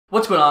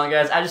What's going on,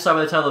 guys? I just saw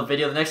by the title of the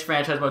video, the next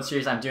franchise mode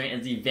series I'm doing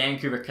is the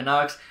Vancouver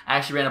Canucks. I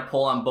actually ran a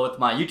poll on both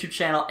my YouTube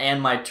channel and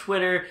my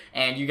Twitter,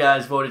 and you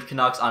guys voted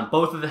Canucks on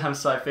both of them,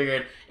 so I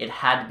figured it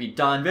had to be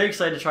done. Very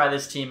excited to try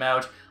this team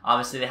out.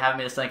 Obviously, they haven't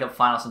made a Stanley Cup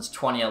final since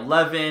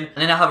 2011, and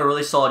they now have a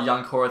really solid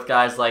young core with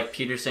guys like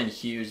Peterson,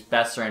 Hughes,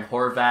 Besser, and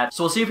Horvat.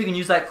 So we'll see if we can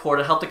use that core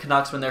to help the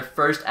Canucks win their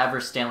first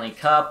ever Stanley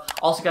Cup.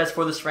 Also, guys,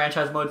 for this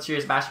franchise mode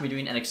series, I'm actually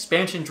doing an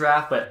expansion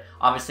draft, but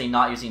obviously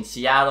not using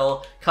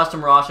Seattle.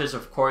 Custom rosters,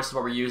 of course, is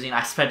what we're using.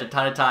 I spent a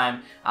ton of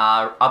time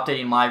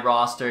updating my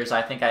rosters.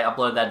 I think I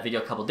uploaded that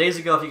video a couple days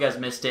ago. If you guys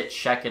missed it,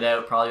 check it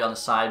out. Probably on the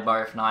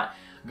sidebar. If not,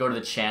 go to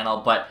the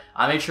channel. But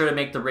I made sure to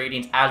make the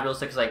ratings as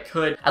realistic as I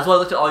could. As well, I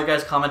looked at all your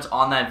guys' comments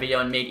on that video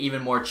and made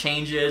even more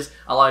changes.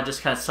 A lot of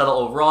just kind of subtle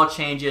overall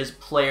changes,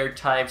 player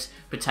types,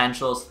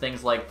 potentials,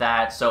 things like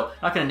that. So I'm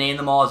not going to name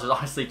them all as there's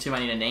honestly too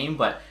many to name,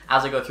 but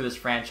as I go through this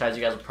franchise,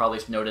 you guys will probably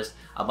notice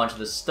a bunch of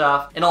this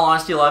stuff. In all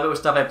honesty, a lot of it was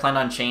stuff I planned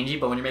on changing,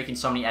 but when you're making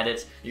so many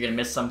edits, you're going to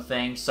miss some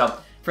things. So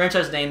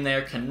franchise name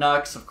there,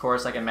 Canucks. Of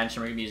course, like I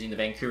mentioned, we're going to be using the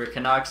Vancouver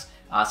Canucks.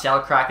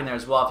 Seattle Kraken there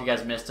as well. If you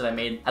guys missed it, I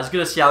made as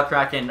good a Seattle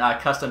Kraken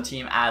custom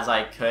team as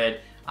I could.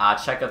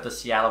 Check out the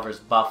Seattle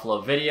versus Buffalo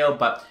video.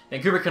 But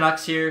Vancouver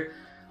Canucks here.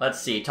 Let's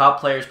see.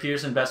 Top players,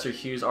 Peterson, Besser,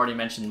 Hughes, already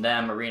mentioned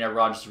them. Arena,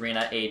 Rogers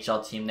Arena,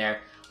 AHL team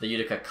there. The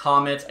Utica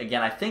Comets.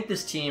 Again, I think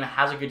this team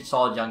has a good,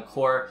 solid young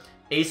core.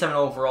 87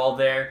 overall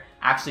there.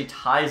 Actually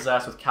ties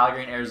us with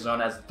Calgary and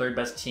Arizona as the third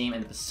best team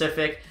in the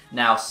Pacific.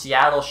 Now,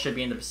 Seattle should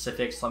be in the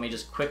Pacific, so let me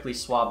just quickly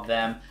swap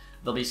them.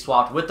 They'll be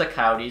swapped with the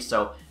Coyotes,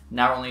 so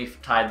now we're only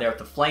tied there with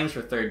the Flames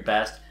for third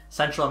best.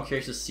 Central, I'm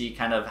curious to see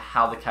kind of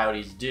how the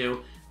Coyotes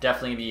do.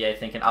 Definitely be, I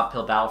think, an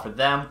uphill battle for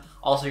them.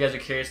 Also, you guys are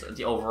curious at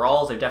the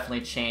overalls. They've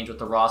definitely changed with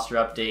the roster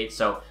update.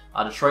 So,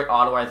 Detroit,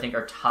 Ottawa, I think,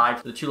 are tied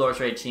for the two lowest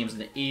rated teams in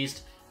the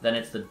East. Then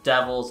it's the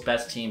Devils,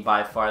 best team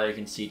by far. There you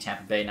can see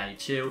Tampa Bay,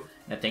 92.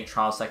 And I think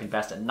Toronto's second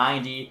best at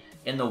 90.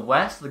 In the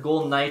West, the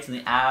Golden Knights and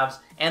the Avs,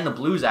 and the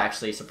Blues,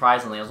 actually,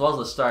 surprisingly, as well as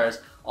the Stars,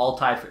 all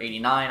tied for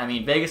 89. I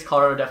mean, Vegas,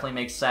 Colorado definitely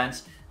makes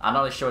sense. I'm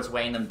not really sure what's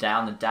weighing them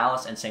down. The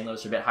Dallas and St.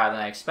 Louis are a bit higher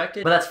than I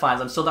expected, but that's fine.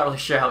 I'm still not really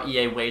sure how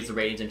EA weighs the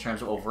ratings in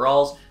terms of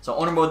overalls. So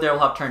owner mode there will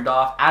have turned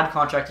off. Add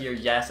contract year,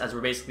 yes, as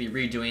we're basically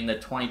redoing the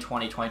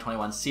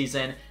 2020-2021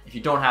 season. If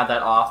you don't have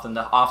that off, then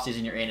the off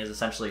season you're in is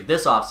essentially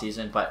this off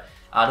season, but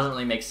it doesn't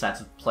really make sense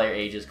with player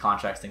ages,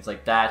 contracts, things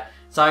like that.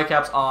 Salary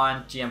cap's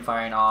on, GM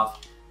firing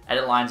off,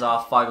 edit lines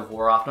off, fog of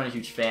war off. Not a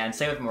huge fan.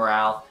 Same with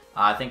morale.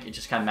 I think it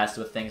just kind of messes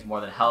with things more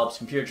than helps.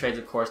 Computer trades,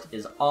 of course,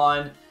 is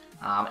on.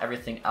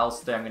 Everything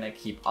else there I'm going to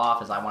keep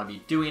off as I want to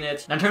be doing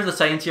it. Now in terms of the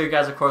settings here,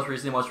 guys, of course, we're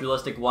using the most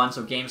realistic one.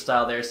 So game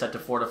style there is set to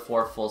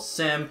 4-4 full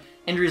sim.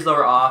 Injuries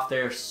lower off.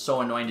 They're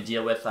so annoying to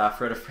deal with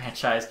for the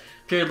franchise.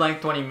 Period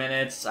length 20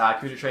 minutes.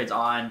 Computer trades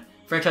on.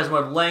 Franchise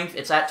mode length,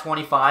 it's at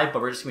 25,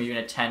 but we're just going to be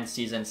doing a 10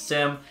 season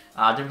sim.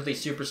 Difficulty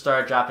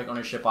superstar, draft pick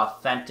ownership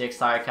authentic,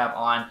 salary cap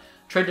on.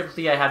 Trade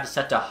difficulty I have to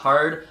set to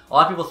hard. A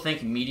lot of people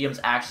think medium's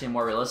actually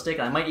more realistic,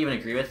 and I might even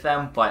agree with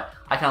them, but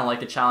I kind of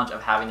like the challenge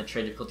of having the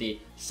trade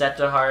difficulty set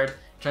to hard.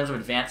 In terms of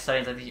advanced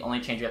settings, I think the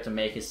only change you have to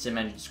make is sim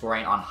engine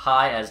scoring on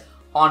high, as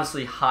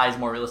honestly high is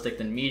more realistic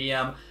than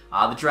medium.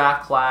 The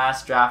draft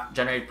class, draft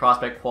generated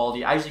prospect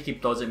quality, I usually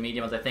keep those at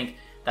medium, as I think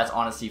that's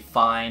honestly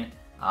fine.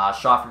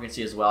 Shot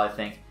frequency as well, I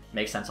think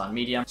makes sense on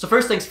medium. So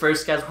first things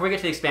first, guys, before we get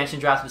to the expansion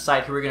draft and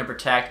decide who we're going to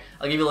protect,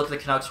 I'll give you a look at the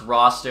Canucks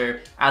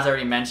roster. As I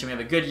already mentioned, we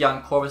have a good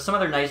young core with some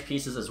other nice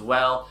pieces as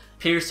well.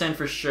 Peterson,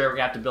 for sure, we're going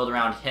to have to build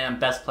around him.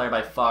 Best player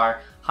by far,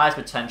 highest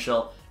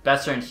potential.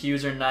 Besser and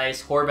Hughes are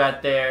nice.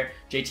 Horvat there.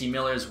 JT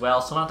Miller as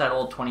well. Still not that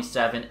old,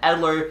 27.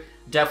 Edler,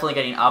 definitely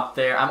getting up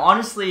there. I'm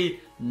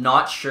honestly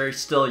not sure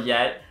still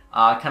yet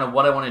kind of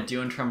what I want to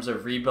do in terms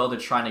of rebuild or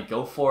trying to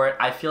go for it.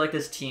 I feel like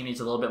this team needs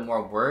a little bit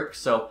more work,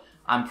 so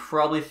I'm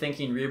probably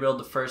thinking rebuild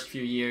the first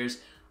few years.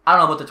 I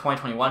don't know about the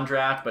 2021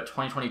 draft, but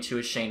 2022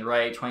 is Shane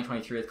Wright,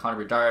 2023 with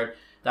Connor Bedard.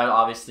 That would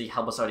obviously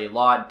help us out a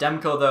lot.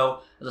 Demko,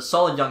 though, is a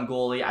solid young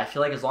goalie. I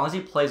feel like as long as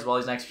he plays well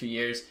these next few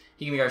years,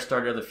 he can be our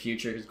starter of the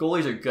future, because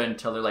goalies are good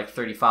until they're like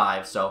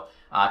 35. So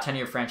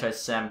 10-year franchise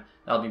sim,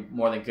 that'll be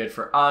more than good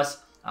for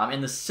us.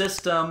 In the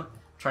system,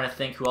 trying to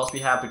think who else we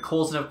have. But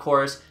Colson, of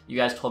course, you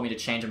guys told me to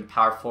change him to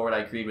power forward. I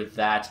agreed with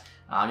that.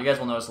 You guys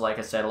will notice, like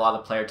I said, a lot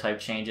of the player type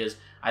changes.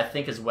 I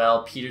think as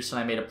well, Peterson,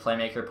 I made a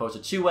playmaker opposed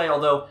to two-way,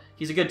 although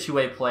he's a good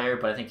two-way player,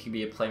 but I think he could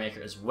be a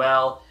playmaker as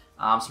well.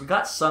 So we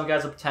got some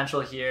guys with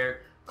potential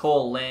here.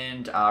 Cole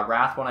Lind,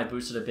 Rathbone I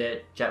boosted a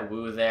bit, Jet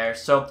Wu there.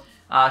 So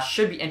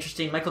should be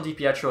interesting. Michael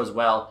DiPietro as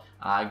well.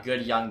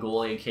 Good young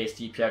goalie in case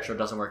DiPietro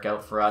doesn't work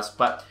out for us.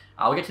 But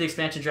we'll get to the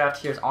expansion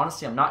draft here.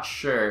 Honestly, I'm not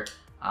sure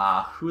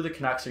who the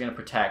Canucks are going to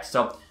protect.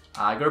 So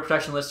go to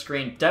protection list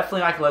screen. Definitely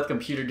not going to let the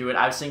computer do it.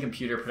 I've seen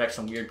computer protect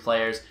some weird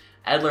players.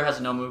 Edler has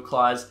a no-move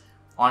clause.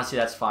 Honestly,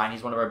 that's fine.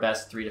 He's one of our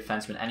best 3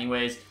 defensemen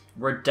anyways.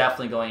 We're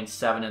definitely going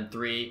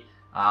 7-3.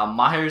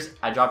 Myers,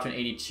 I dropped to an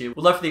 82.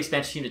 Would love for the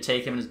expansion team to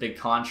take him in his big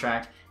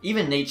contract.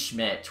 Even Nate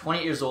Schmidt,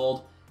 28 years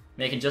old,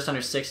 making just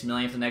under $6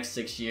 million for the next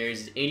 6 years.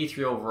 He's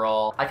 83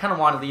 overall. I kind of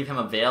want to leave him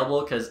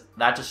available because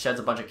that just sheds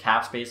a bunch of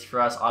cap space for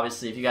us.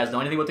 Obviously, if you guys know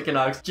anything about the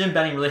Canucks, Jim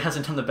Benning really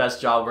hasn't done the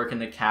best job working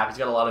the cap. He's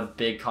got a lot of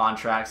big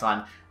contracts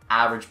on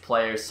average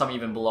players, some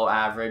even below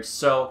average.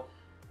 So,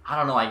 I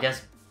don't know, I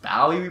guess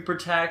Bowie we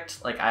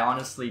protect. Like, I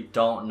honestly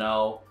don't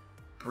know.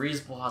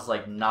 Breezeball has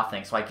like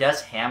nothing. So I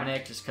guess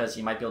Hamonic, just because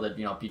he might be able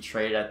to, be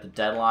traded at the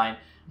deadline.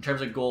 In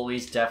terms of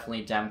goalies,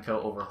 definitely Demko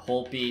over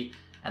Holtby.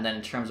 And then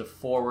in terms of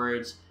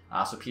forwards,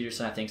 so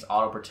Peterson I think is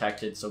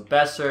auto-protected. So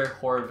Besser,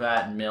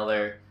 Horvat,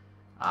 Miller,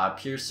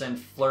 Pearson,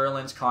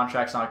 Flerland's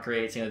contract's not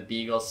great. Same with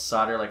Beagle,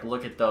 Sutter. Like,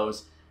 look at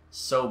those.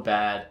 So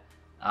bad.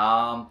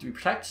 Do we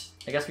protect?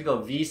 I guess we go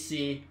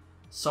VC.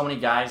 So many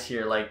guys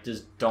here, like,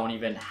 just don't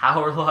even.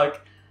 Howerluck.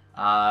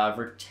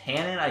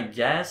 Vertanen, I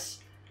guess.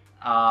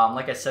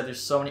 Like I said,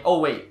 there's so many. Oh,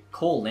 wait.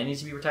 Cole Lind needs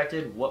to be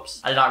protected.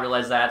 Whoops. I did not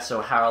realize that.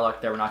 So Howerluck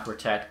there, we're not going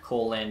to protect.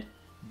 Cole Lind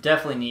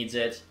definitely needs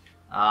it.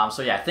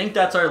 So yeah, I think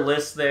that's our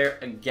list there.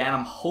 Again,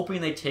 I'm hoping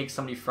they take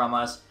somebody from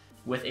us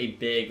with a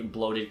big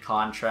bloated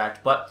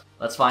contract, but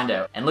let's find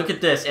out. And look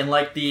at this, in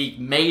like the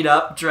made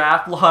up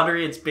draft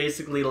lottery, it's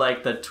basically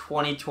like the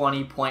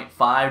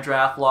 2020.5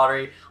 draft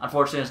lottery.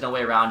 Unfortunately, there's no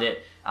way around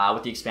it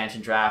with the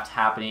expansion draft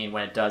happening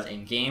when it does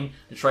in game.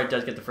 Detroit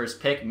does get the first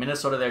pick.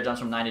 Minnesota there jumps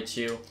from 9 to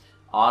 2.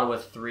 Ottawa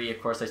 3.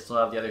 Of course, they still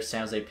have the other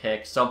San Jose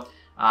pick. So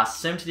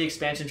sim to the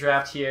expansion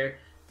draft here.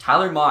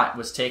 Tyler Mott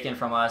was taken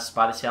from us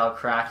by the Seattle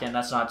Kraken.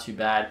 That's not too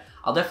bad.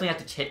 I'll definitely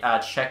have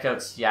to check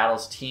out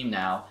Seattle's team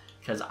now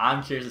because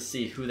I'm curious to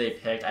see who they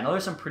picked. I know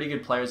there's some pretty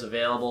good players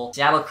available.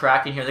 Seattle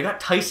Kraken here. They got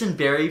Tyson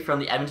Barrie from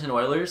the Edmonton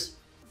Oilers.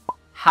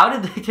 How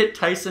did they get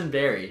Tyson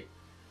Barrie?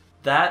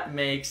 That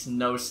makes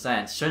no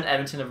sense. Shouldn't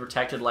Edmonton have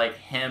protected like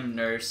him,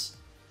 Nurse,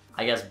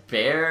 I guess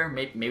Bear?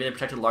 Maybe they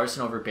protected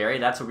Larson over Barrie.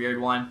 That's a weird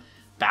one.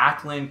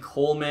 Backlund,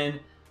 Coleman,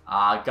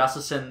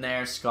 Gustafson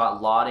there,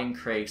 Scott Lotting,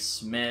 Craig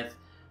Smith,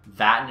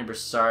 Vatten and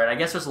Broussard. I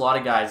guess there's a lot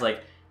of guys.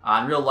 Like,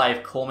 in real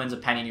life, Coleman's a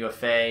pending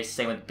UFA,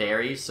 same with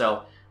Barrie,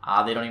 so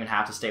they don't even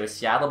have to stay with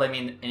Seattle. But I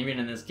mean, even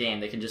in this game,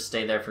 they can just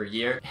stay there for a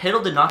year.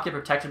 Hiddle did not get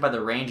protected by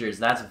the Rangers.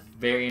 That's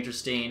very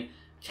interesting.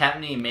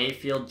 Kempney,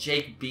 Mayfield,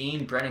 Jake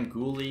Bean, Brennan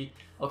Gooley.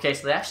 Okay,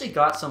 so they actually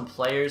got some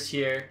players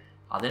here.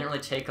 They didn't really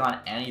take on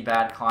any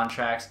bad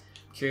contracts.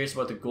 Curious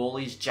about the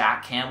goalies.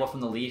 Jack Campbell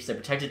from the Leafs. They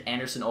protected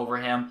Anderson over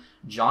him.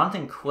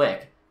 Jonathan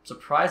Quick.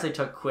 Surprised they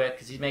took Quick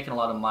because he's making a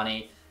lot of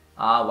money.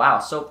 Wow.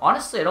 So,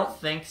 honestly, I don't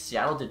think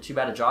Seattle did too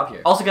bad a job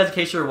here. Also, guys, in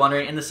case you were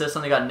wondering, in the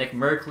system, they got Nick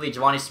Merkley,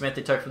 Giovanni Smith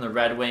they took from the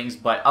Red Wings,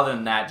 but other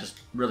than that,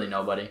 just really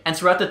nobody. And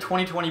so we're at the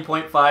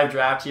 2020.5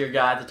 draft here,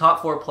 guys. The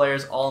top 4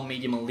 players, all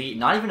medium elite.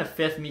 Not even a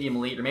 5th medium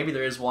elite, or maybe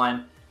there is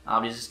one.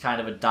 But he's just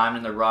kind of a diamond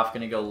in the rough,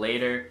 going to go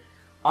later.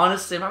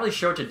 Honestly, I'm not really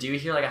sure what to do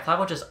here. Like, I thought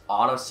about just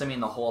auto-simming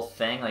the whole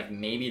thing. Like,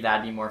 maybe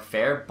that'd be more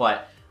fair,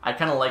 but I'd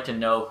kind of like to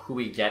know who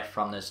we get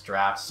from this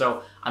draft.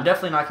 So, I'm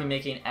definitely not going to be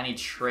making any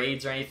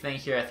trades or anything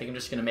here. I think I'm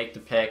just going to make the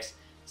picks,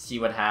 see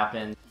what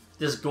happens.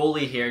 This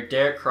goalie here,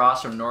 Derek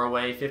Cross from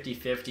Norway,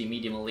 50-50,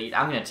 medium elite.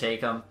 I'm going to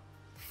take him.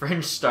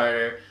 Fringe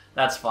starter,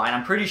 that's fine.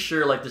 I'm pretty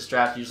sure, like, this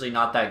draft's usually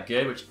not that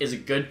good, which is a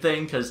good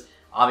thing, because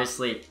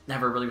obviously it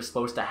never really was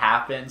supposed to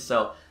happen.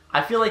 So,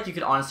 I feel like you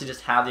could honestly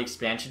just have the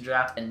expansion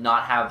draft and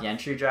not have the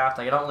entry draft.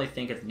 Like, I don't really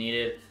think it's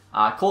needed.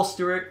 Cole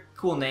Stewart,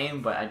 cool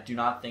name, but I do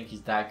not think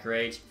he's that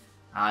great.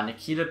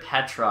 Nikita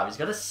Petrov, he's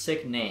got a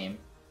sick name.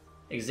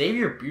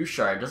 Xavier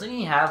Bouchard, doesn't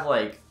he have,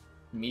 like,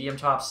 medium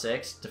top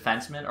 6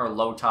 defenseman or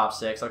low top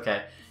 6?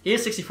 Okay. He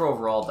is 64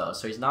 overall, though,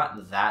 so he's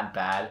not that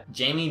bad.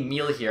 Jamie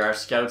Meal here, our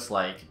scout's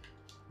like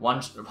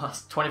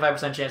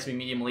 25% chance to be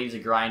medium elite, he's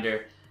a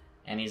grinder.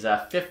 And he's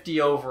a 50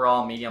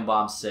 overall, medium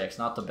bomb 6.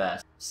 Not the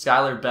best.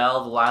 Skylar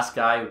Bell, the last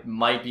guy,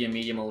 might be a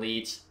medium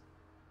elite.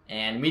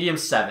 And medium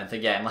 7th,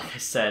 again, like I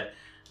said.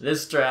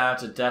 This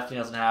draft, it definitely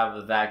doesn't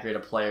have that great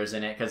of players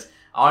in it. Because,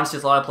 honestly,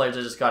 it's a lot of players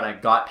that just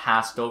got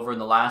passed over in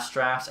the last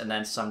drafts. And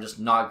then some just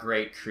not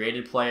great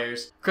created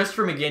players.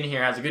 Christopher McGinn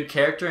here has a good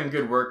character and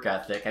good work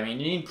ethic. I mean,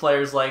 you need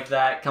players like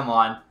that. Come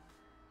on.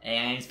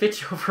 And he's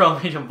 50 overall,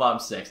 medium bomb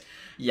 6.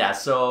 Yeah,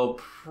 so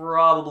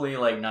probably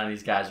like none of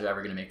these guys are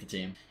ever going to make the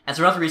team. And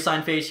so we're at the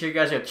re-sign phase here,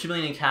 guys. We have $2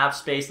 million in cap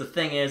space. The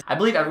thing is, I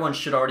believe everyone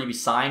should already be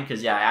signed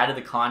because, yeah, I added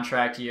the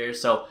contract here.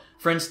 So,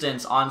 for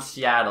instance, on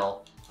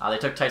Seattle, they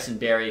took Tyson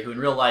Barrie, who in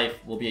real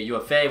life will be a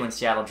UFA when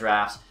Seattle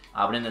drafts.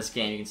 But in this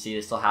game, you can see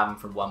they still have him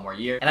for 1 more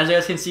year. And as you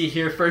guys can see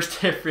here,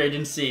 first day of free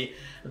agency,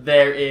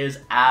 there is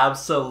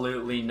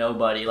absolutely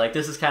nobody. Like,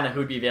 this is kind of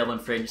who'd be available in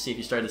free agency if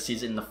you started the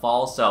season in the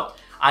fall. So,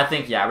 I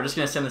think, yeah, we're just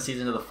going to send the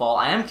season to the fall.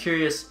 I am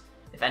curious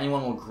if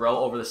anyone will grow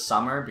over the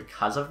summer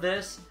because of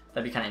this.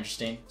 That'd be kind of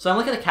interesting. So I'm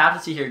looking at the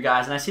captaincy here,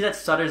 guys, and I see that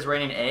Sutter's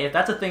rating A. If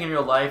that's a thing in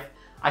real life,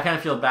 I kind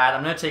of feel bad.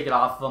 I'm going to take it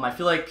off of him. I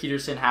feel like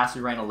Peterson has to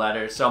be writing a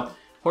letter. So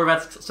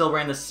Horvat's still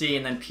wearing the C,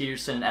 and then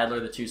Peterson and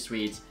Edler, the 2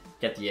 Swedes,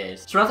 get the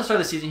A's. So we're at the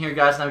start of the season here,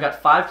 guys, and I've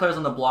got 5 players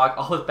on the block,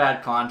 all with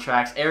bad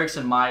contracts.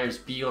 Eriksson, Myers,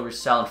 Beagle,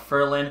 Roussel, and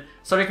Furlan.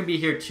 Sutter can be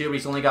here too, but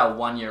he's only got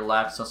 1 year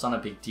left, so it's not a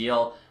big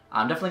deal.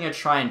 I'm definitely going to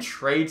try and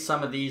trade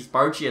some of these.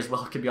 Barchi as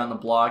well could be on the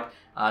block.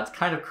 It's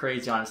kind of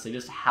crazy, honestly,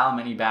 just how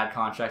many bad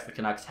contracts the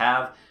Canucks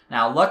have.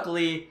 Now,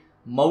 luckily,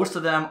 most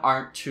of them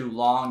aren't too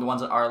long. The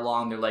ones that are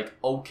long, they're like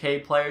okay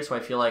players, so I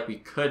feel like we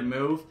could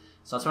move.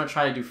 So that's what I'm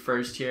trying to do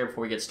first here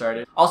before we get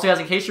started. Also, guys,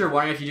 in case you're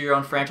wondering if you do your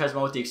own franchise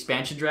mode with the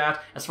expansion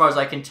draft, as far as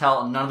I can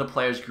tell, none of the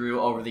players grew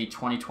over the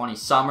 2020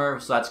 summer,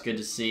 so that's good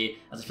to see,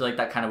 as I feel like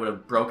that kind of would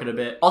have broken a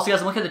bit. Also,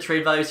 guys, I'm looking at the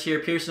trade values here.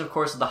 Pearson, of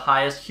course, is the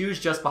highest. Hughes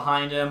just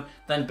behind him.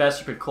 Then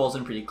Besser,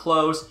 Colson pretty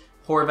close.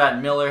 Horvat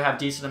and Miller have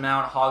decent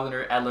amount.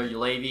 Hoglander, Edler,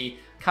 Ulevi,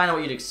 kind of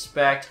what you'd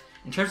expect.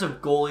 In terms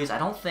of goalies, I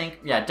don't think...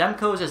 Yeah,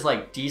 Demko's is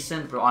like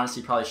decent, but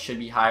honestly probably should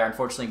be higher.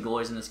 Unfortunately,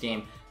 goalies in this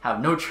game have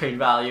no trade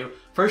value.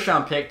 First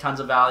round pick, tons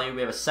of value.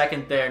 We have a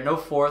second there, no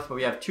fourth, but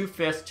we have 2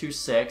 fifths, 2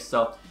 sixths.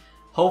 So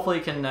hopefully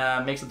can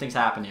make some things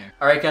happen here.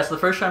 Alright guys, so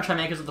the first round I'm trying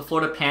to make is with the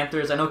Florida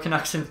Panthers. I know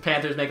Canucks and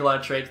Panthers make a lot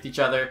of trades with each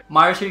other.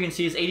 Myers here you can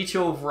see is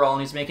 82 overall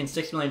and he's making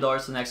 $6 million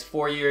for the next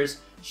 4 years.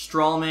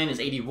 Strawman is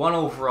 81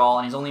 overall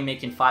and he's only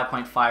making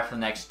 5.5 for the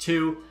next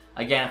 2.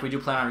 Again, if we do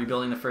plan on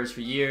rebuilding the first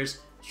few years,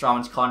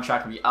 Strawman's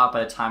contract will be up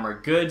by the time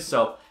we're good.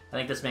 So I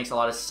think this makes a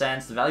lot of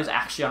sense. The value's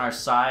actually on our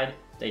side.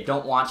 They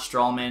don't want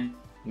Strawman.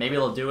 Maybe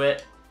they'll do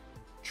it.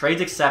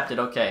 Trades accepted.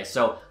 Okay,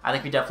 so I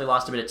think we definitely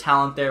lost a bit of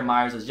talent there.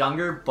 Myers is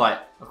younger,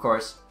 but of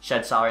course,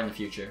 shed salary in the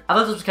future. I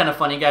thought this was kind of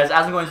funny, guys.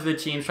 As I'm going through the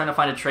teams, trying to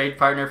find a trade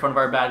partner for one of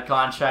our bad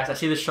contracts, I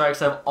see the Sharks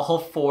have all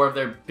 4 of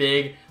their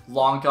big,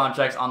 long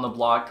contracts on the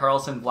block.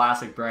 Carlson,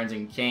 Vlasic, Burns,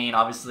 and Kane.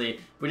 Obviously,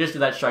 we just do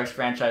that Sharks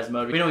franchise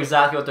mode. We know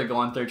exactly what they're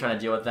going through, trying to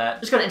deal with that.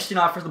 Just got an interesting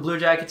offer for the Blue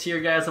Jackets here,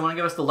 guys. They want to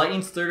give us the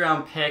Lightning's 3rd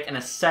round pick and a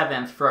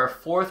 7th for our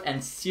 4th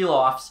and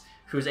Seeloffs,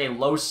 who's a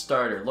low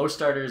starter. Low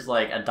starter is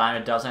like a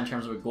dime a dozen in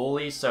terms of a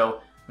goalie,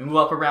 so we move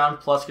up a round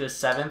plus get a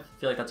 7th. I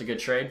feel like that's a good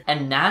trade.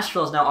 And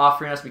Nashville is now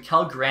offering us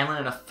Mikael Granlund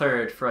and a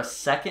 3rd for a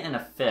 2nd and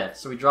a 5th.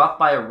 So we drop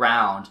by a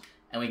round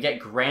and we get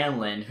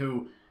Granlund,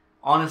 who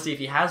honestly, if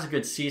he has a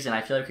good season,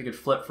 I feel like we could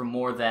flip for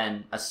more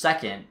than a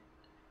 2nd.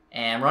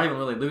 And we're not even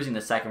really losing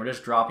the 2nd. We're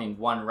just dropping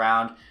 1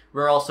 round.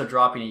 We're also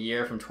dropping a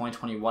year from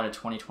 2021 to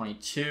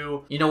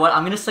 2022. You know what?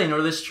 I'm going to say no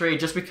to this trade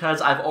just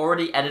because I've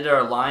already edited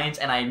our lines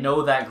and I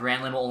know that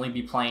Granlund will only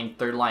be playing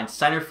 3rd line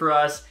center for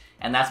us.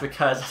 And that's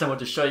because, as I want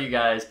to show you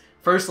guys,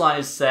 first line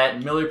is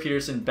set. Miller,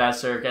 Peterson,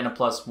 Besser getting a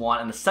 +1.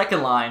 And the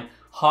second line,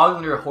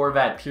 Hoglander,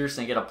 Horvat,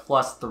 Pearson get a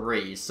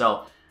 +3.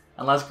 So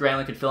unless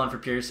Granlund could fill in for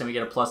Pearson, we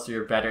get a +3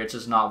 or better. It's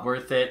just not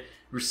worth it.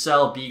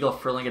 Roussel, Beagle,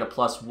 Furling get a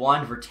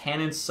 +1.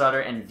 Virtanen, Sutter,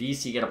 and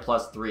VC get a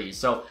 +3.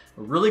 So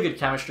really good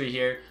chemistry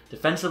here.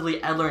 Defensively,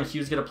 Edler and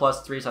Hughes get a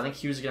 +3, so I think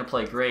Hughes is going to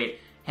play great.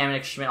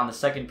 Hamonic, Schmidt on the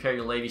second pair,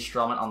 Ulevi,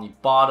 Strawman on the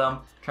bottom.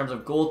 In terms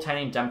of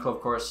goaltending, Demko,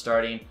 of course,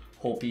 starting.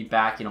 Holtby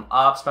backing him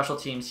up. Special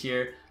teams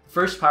here. The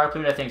first power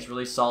play I think is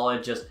really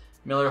solid. Just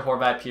Miller,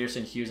 Horvat,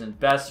 Peterson, Hughes, and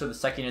Besser. The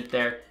second unit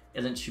there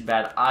isn't too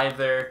bad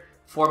either.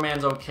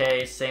 4-man's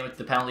okay. Same with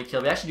the penalty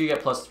kill. We actually do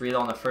get +3 though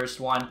on the first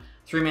one.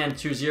 3-man,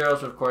 2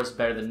 zeros, but of course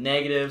better than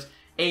negatives.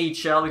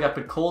 AHL, we got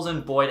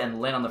Podkolzin, Boyd,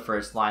 and Lynn on the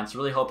first line. So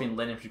really hoping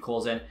Lynn and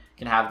Podkolzin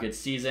can have good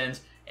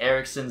seasons.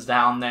 Ericsson's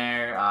down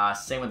there.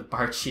 Same with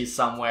Barchi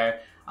somewhere.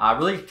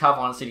 Really tough,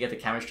 honestly, to get the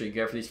chemistry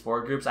good for these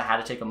 4 groups. I had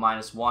to take a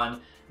 -1.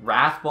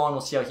 Rathbone,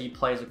 we'll see how he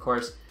plays, of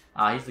course.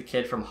 He's the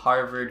kid from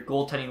Harvard.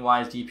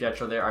 Goaltending-wise,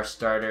 DiPietro there, our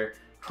starter.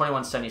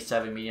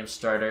 2177, medium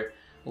starter.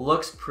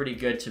 Looks pretty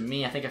good to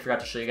me. I think I forgot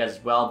to show you guys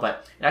as well,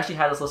 but it actually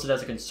had us listed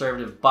as a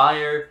conservative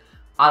buyer.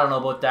 I don't know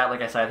about that.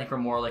 Like I said, I think we're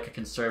more like a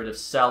conservative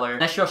seller.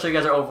 Next year, I'll show you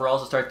guys our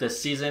overalls to start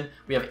this season.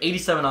 We have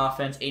 87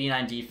 offense,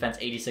 89 defense,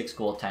 86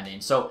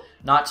 goaltending. So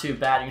not too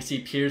bad. You can see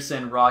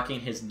Pearson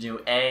rocking his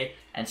new A.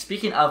 And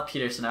speaking of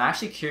Peterson, I'm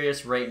actually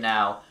curious right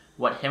now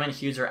what him and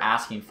Hughes are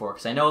asking for.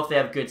 Because I know if they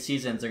have good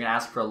seasons, they're going to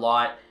ask for a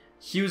lot.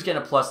 Hughes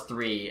getting a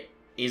 +3.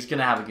 He's going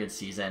to have a good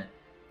season.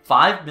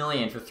 $5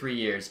 million for 3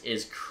 years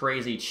is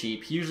crazy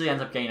cheap. He usually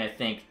ends up getting, I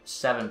think,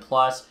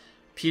 7+.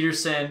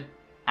 Peterson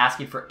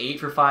asking for 8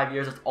 for 5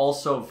 years. That's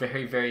also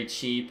very, very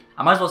cheap.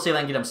 I might as well say that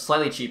I can get him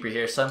slightly cheaper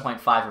here,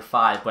 7.5 for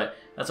 5, but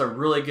that's a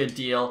really good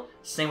deal.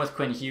 Same with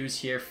Quinn Hughes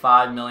here,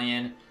 $5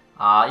 million.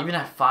 Even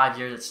at 5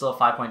 years, it's still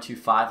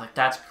 5.25. Like,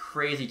 that's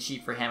crazy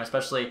cheap for him,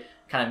 especially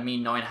kind of me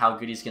knowing how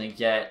good he's going to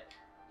get.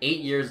 8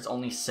 years, it's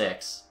only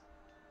 6.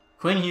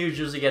 Quinn Hughes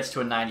usually gets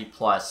to a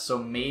 90+, so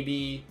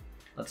maybe...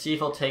 Let's see if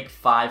he'll take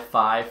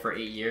 5.5 for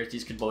 8 years.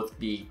 These could both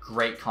be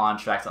great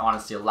contracts that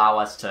honestly allow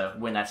us to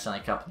win that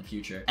Stanley Cup in the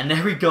future. And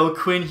there we go.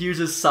 Quinn Hughes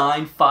is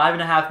signed.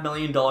 $5.5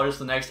 million for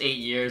the next 8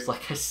 years.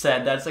 Like I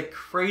said, that's a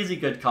crazy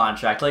good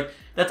contract. Like,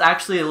 that's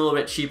actually a little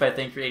bit cheap, I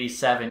think, for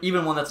 87.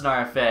 Even one that's an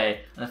RFA.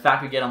 And the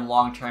fact we get him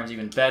long term is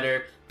even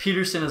better.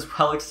 Peterson is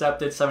well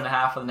accepted.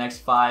 7.5 for the next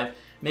 5.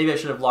 Maybe I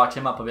should have locked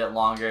him up a bit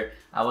longer.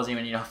 I wasn't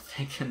even,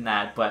 thinking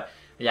that. But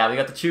yeah, we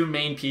got the 2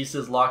 main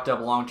pieces locked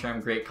up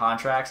long-term, great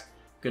contracts.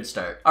 Good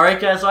start. Alright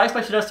guys, so I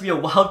expected us to be a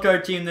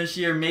wildcard team this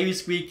year. Maybe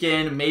squeak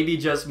in, maybe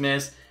just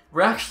miss. We're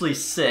actually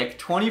sick.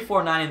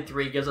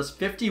 24-9-3 gives us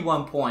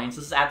 51 points.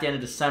 This is at the end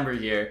of December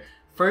here.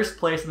 First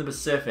place in the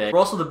Pacific. We're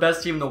also the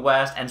best team in the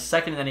West and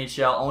second in the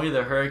NHL, only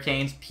the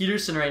Hurricanes.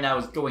 Peterson right now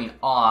is going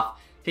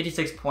off.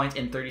 56 points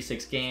in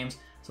 36 games.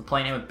 So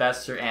playing him with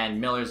Besser and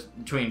Miller's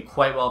doing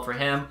quite well for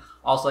him.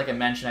 Also, like I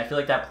mentioned, I feel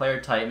like that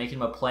player type, making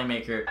him a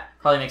playmaker,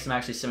 probably makes him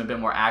actually sim a bit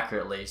more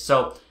accurately.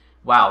 So,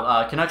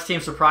 wow, Canucks team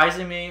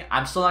surprising me.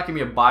 I'm still not going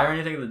to be a buyer or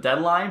anything at the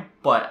deadline,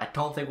 but I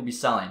don't think we'll be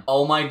selling.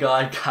 Oh my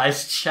god,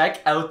 guys,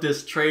 check out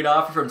this trade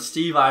offer from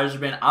Steve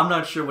Yzerman. I'm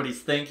not sure what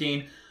he's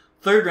thinking.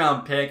 3rd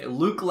round pick,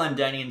 Luke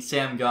Glendening and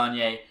Sam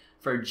Gagner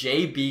for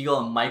Jay Beagle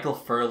and Michael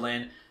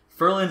Ferland.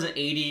 Ferland's an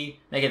 80,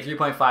 making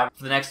 3.5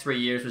 for the next 3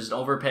 years, which is an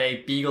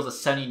overpay. Beagle's a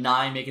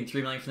 79, making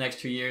 $3 million for the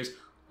next 2 years.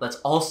 That's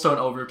also an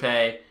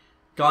overpay.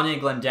 Gagner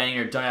and Glendening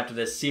are done after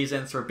this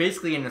season, so we're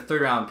basically in a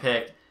 3rd round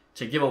pick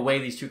to give away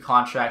these 2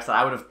 contracts that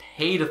I would have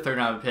paid a 3rd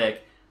round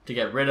pick to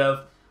get rid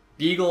of.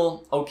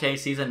 Beagle, okay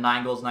season,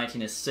 9 goals,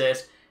 19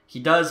 assists. He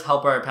does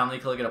help our penalty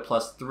kill get a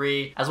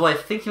 +3. As well, I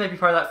think he might be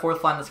part of that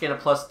 4th line that's getting a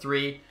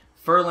 +3.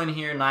 Ferland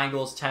here, 9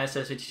 goals, 10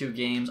 assists, 52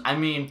 games. I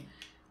mean,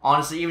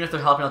 honestly, even if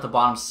they're helping out the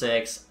bottom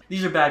 6,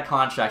 these are bad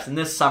contracts. And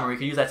this summer, we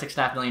could use that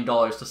 $6.5 million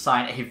to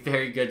sign a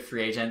very good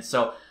free agent.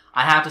 So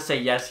I have to say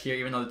yes here,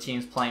 even though the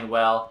team's playing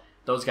well.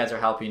 Those guys are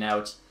helping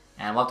out.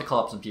 And we'll have to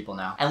call up some people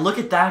now. And look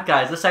at that,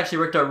 guys. This actually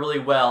worked out really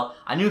well.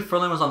 I knew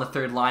Ferland was on the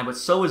 3rd line, but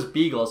so was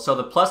Beagle. So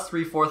the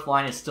 +3 4th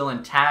line is still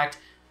intact.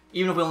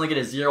 Even if we only get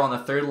a 0 on the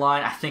 3rd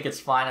line, I think it's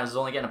fine. I was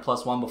only getting a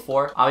 +1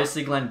 before.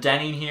 Obviously,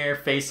 Glendening here,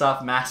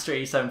 face-off, master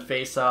 87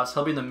 face-offs.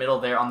 He'll be in the middle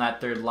there on that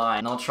 3rd line.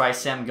 And I'll try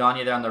Sam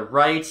Gagner there on the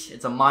right.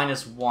 It's a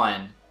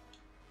 -1.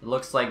 It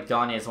looks like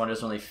Gagner is one that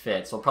doesn't really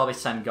fit. So we'll probably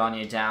send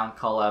Gagner down,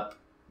 call up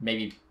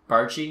maybe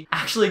Barchi.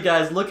 Actually,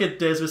 guys, look at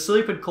this.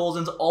 Vasily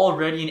Podkolzin's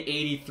already an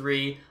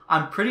 83.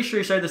 I'm pretty sure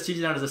he started the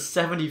season out as a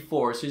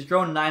 74, so he's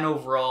grown 9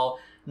 overall.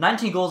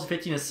 19 goals and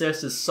 15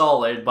 assists is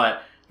solid,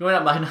 but going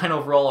up by 9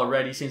 overall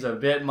already seems a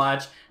bit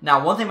much.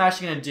 Now, one thing I'm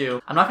actually going to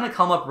do, I'm not going to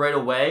call him up right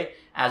away,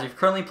 as we've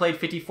currently played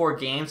 54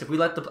 games. If we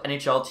let the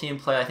NHL team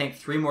play, I think,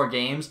 3 more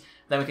games,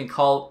 then we can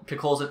call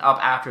Podkolzin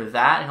up after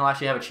that, and he'll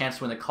actually have a chance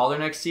to win the Calder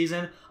next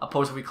season,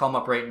 opposed to if we call him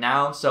up right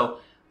now. So,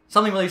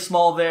 something really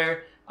small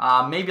there.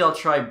 Maybe I'll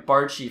try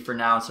Barchi for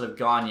now instead of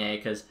Gagner,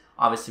 because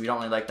obviously we don't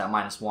really like that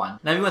 -1.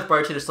 Now, even with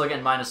Barchi, they're still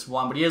getting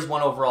 -1, but he is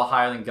 1 overall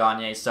higher than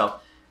Gagner, so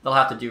they'll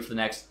have to do for the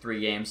next 3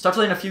 games. So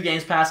after letting a few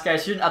games pass,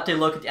 guys, here's an update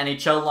look at the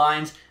NHL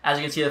lines. As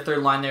you can see, the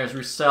 3rd line there is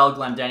Roussel,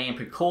 Glendening, and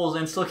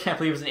Podkolzin. Still can't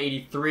believe it's an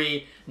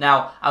 83.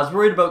 Now, I was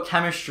worried about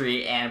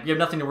chemistry, and we have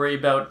nothing to worry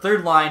about.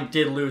 3rd line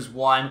did lose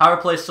 1. Power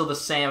play is still the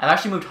same. I've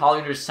actually moved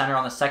Hollinger to center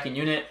on the 2nd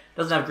unit.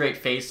 Doesn't have great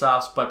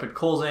face-offs, but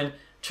Podkolzin,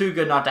 too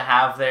good not to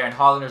have there, and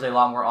Hollinger's a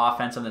lot more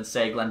offensive than,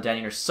 say,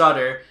 Glendening or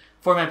Sutter.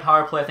 4-man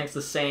power play, I think, is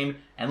the same.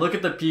 And look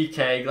at the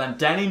PK.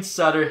 Glendening,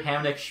 Sutter,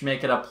 Hamnick,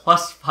 Schmidt get a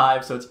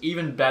 +5, so it's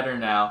even better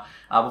now.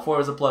 Before it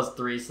was a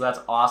 +3, so that's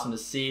awesome to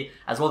see.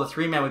 As well, the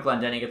 3-man with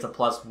Glendening gets a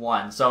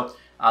 +1. So,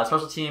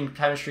 special team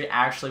chemistry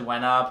actually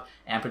went up,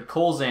 and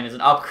Podkolzin is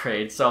an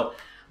upgrade. So,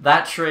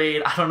 that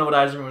trade, I don't know what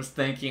Yzerman was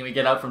thinking. We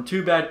get out from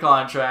 2 bad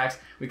contracts.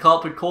 We call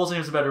up Podkolzin,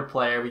 who's a better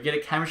player. We get a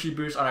chemistry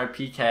boost on our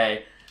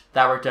PK.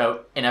 That worked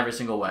out in every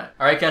single way.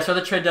 Alright, guys, so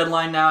the trade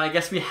deadline now, and I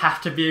guess we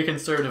have to be a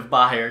conservative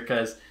buyer,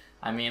 because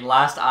I mean,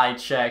 last I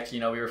checked, we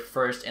were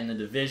 1st in the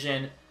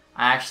division.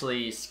 I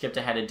actually skipped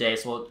ahead a day,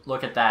 so we'll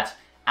look at that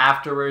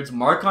afterwards.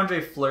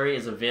 Marc-Andre Fleury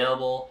is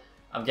available.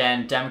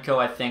 Again, Demko,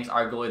 I think, is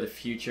our goalie of the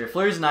future.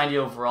 Fleury's 90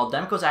 overall.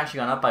 Demko's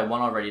actually gone up by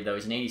 1 already, though.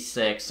 He's an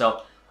 86,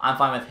 so I'm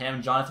fine with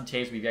him. Jonathan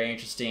Toews will be very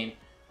interesting.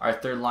 Our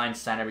 3rd line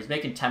center. He's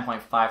making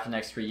 10.5 for the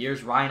next 3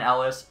 years. Ryan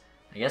Ellis,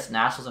 I guess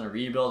Nashville's in a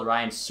rebuild.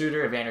 Ryan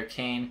Suter, Evander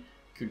Kane,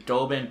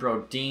 Kudobin,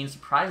 Brodin.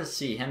 Surprised to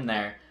see him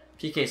there.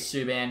 PK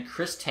Subban,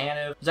 Chris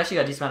Tanev, who's actually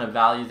got a decent amount of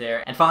value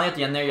there. And finally at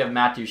the end there you have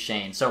Matt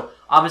Duchene. So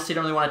obviously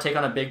don't really want to take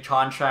on a big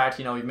contract.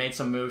 We've made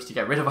some moves to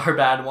get rid of our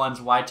bad ones.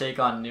 Why take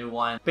on new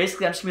ones?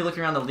 Basically I'm just going to be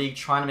looking around the league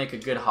trying to make a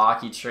good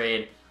hockey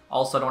trade.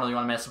 Also I don't really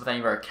want to mess with any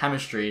of our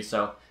chemistry,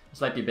 so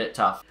this might be a bit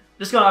tough.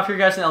 Just going off here,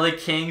 guys, in the LA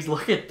Kings.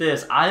 Look at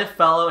this.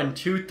 Iafallo and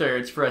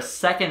 2/3 for a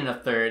 2nd and a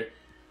 3rd.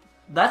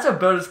 That's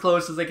about as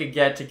close as I could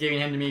get to giving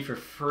him to me for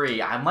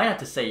free. I might have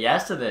to say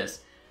yes to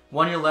this.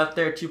 1 year left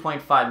there,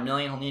 $2.5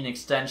 million. He'll need an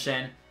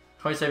extension.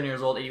 27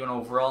 years old, 81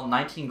 overall,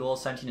 19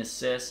 goals, 17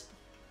 assists.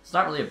 It's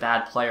not really a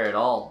bad player at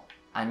all.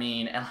 I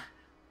mean,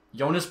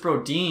 Jonas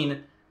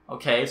Brodin.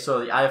 Okay, so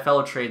the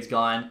Iafallo trade's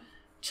gone.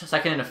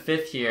 2nd and a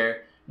 5th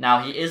here.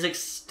 Now, he is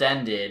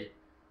extended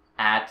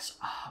at...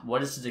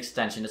 what is his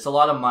extension? It's a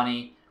lot of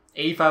money.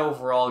 85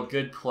 overall,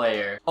 good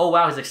player. Oh,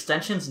 wow, his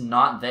extension's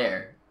not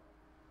there.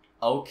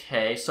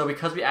 Okay, so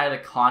because we added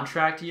a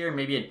contract year,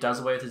 maybe it does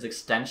away with his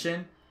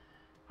extension.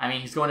 I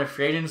mean, he's going to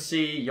free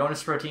agency.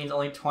 Jonas Brodin's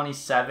only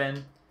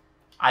 27.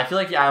 I feel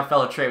like the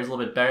Iafallo trade was a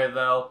little bit better,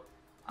 though.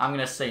 I'm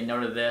going to say no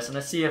to this. I'm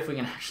going to see if we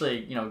can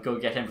actually, go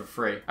get him for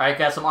free. Alright,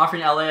 guys, so I'm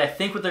offering LA. I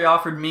think what they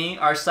offered me,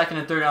 our 2nd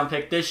and 3rd round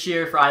pick this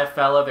year for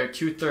Iafallo. They're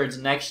 2/3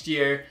 next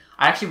year.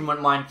 I actually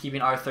wouldn't mind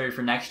keeping our 3rd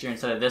for next year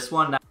instead of this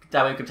one.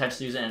 That way we could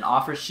potentially use it in an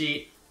offer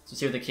sheet. So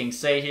see what the Kings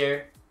say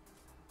here.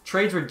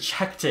 Trades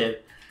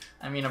rejected.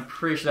 I mean, I'm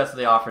pretty sure that's what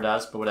they offered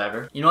us, but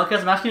whatever. You know what,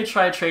 guys? I'm actually going to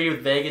try a trade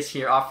with Vegas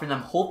here, offering them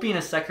hoping a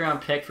 2nd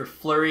round pick for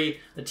Fleury.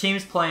 The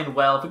team's playing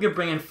well. If we could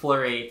bring in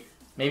Fleury,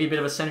 Maybe a bit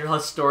of a Cinderella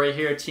story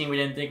here. A team we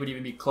didn't think would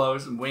even be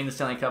close and winning the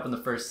Stanley Cup in the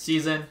first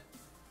season.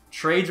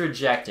 Trades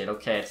rejected.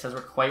 Okay, it says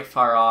we're quite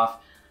far off.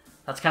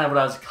 That's kind of what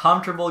I was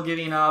comfortable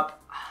giving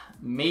up.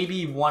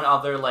 Maybe one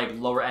other like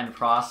lower end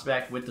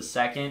prospect with the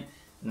second,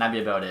 and that'd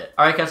be about it.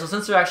 Alright guys, so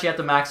since they're actually at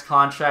the max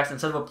contracts,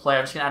 instead of a player,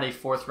 I'm just going to add a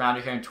 4th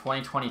rounder here in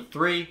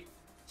 2023.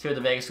 See what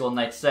the Vegas Golden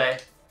Knights say.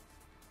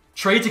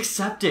 Trades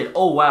accepted!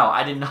 Oh wow,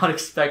 I did not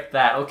expect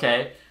that.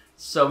 Okay,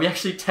 so we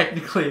actually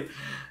technically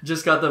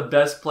just got the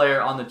best player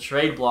on the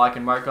trade block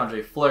in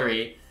Marc-Andre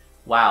Fleury.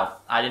 Wow,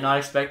 I did not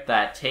expect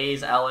that.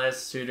 Taze,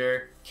 Ellis,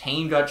 Suter,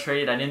 Kane got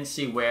traded. I didn't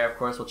see where, of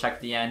course, we'll check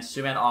at the end.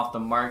 Subban off the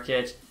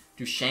market.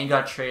 Duchesne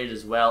got traded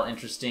as well.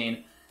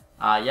 Interesting.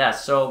 Yeah,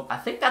 so I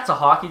think that's a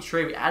hockey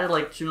trade. We added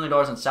like $2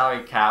 million in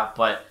salary cap,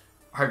 but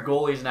our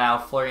goalies now,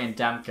 Fleury and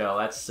Demko.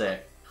 That's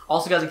sick.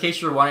 Also, guys, in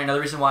case you were wondering,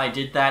 another reason why I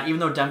did that, even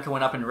though Demko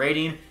went up in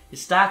rating,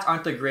 his stats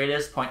aren't the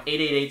greatest.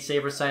 .888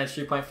 save percentage,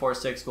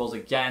 3.46 goals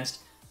against.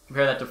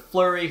 Compare that to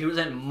Fleury, who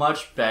isn't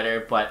much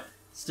better, but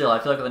still, I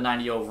feel like with a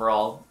 90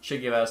 overall,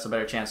 should give us a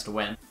better chance to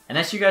win. And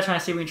next, you guys trying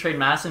to see if we can trade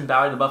Madison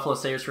Bauer to the Buffalo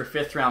Sabres for a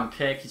 5th round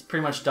pick. He's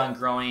pretty much done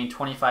growing,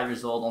 25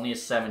 years old, only a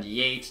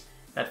 78.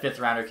 That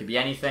 5th rounder could be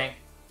anything.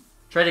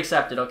 Trade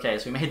accepted. Okay,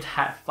 so we made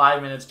that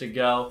 5 minutes to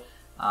go.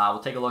 We'll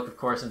take a look, of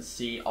course, and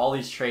see all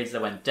these trades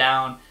that went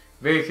down.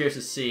 Very curious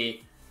to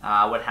see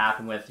what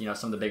happened with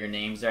some of the bigger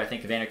names there. I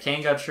think Evander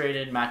Kane got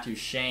traded, Matt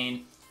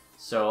Duchesne.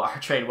 So our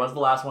trade was the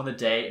last one of the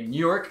day. New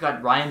York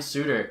got Ryan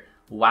Suter.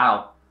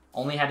 Wow.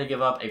 Only had to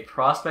give up a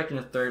prospect and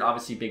a 3rd,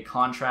 obviously big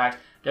contract.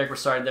 Derek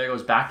Brassard there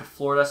goes back to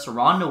Florida.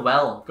 Saron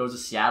Noel goes to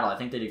Seattle. I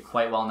think they did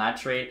quite well in that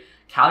trade.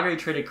 Calgary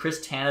traded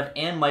Chris Tanev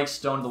and Mike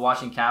Stone to the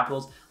Washington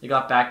Capitals. They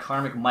got back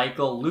Connor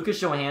McMichael,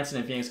 Lucas Johansson,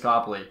 and Phoenix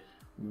Copley.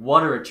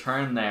 What a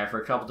return there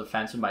for a couple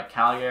defensemen by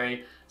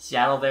Calgary.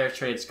 Seattle there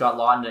traded Scott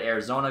Lawton to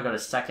Arizona, got a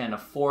 2nd and a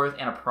 4th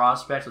and a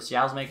prospect. So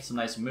Seattle's making some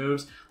nice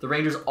moves. The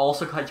Rangers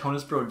also got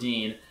Jonas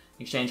Brodin in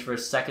exchange for a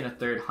 2nd and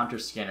 3rd Hunter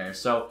Skinner.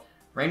 So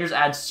Rangers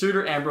add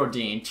Suter and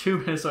Brodin, 2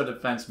 Minnesota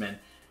defensemen.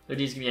 Their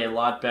D's going to be a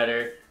lot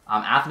better.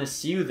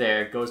 Athanasiou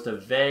there goes to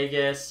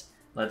Vegas.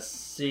 Let's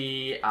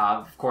see.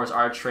 Of course,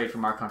 our trade for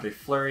Marc-Andre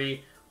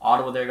Fleury.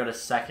 Ottawa there got a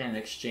 2nd in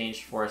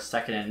exchange for a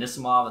 2nd and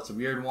Nisimov. That's a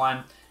weird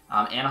one.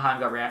 Anaheim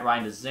got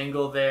Ryan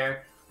DeZingle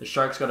there. The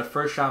Sharks got a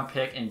 1st round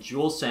pick and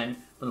Juleson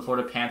from the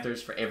Florida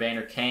Panthers for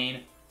Evander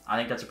Kane. I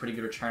think that's a pretty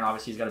good return.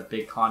 Obviously, he's got a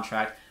big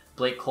contract.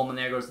 Blake Coleman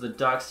there goes to the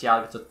Ducks.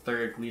 Seattle gets a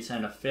 3rd, Gleason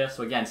and a 5th.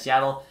 So again,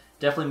 Seattle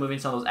definitely moving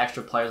some of those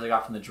extra players they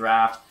got from the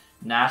draft.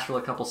 Nashville,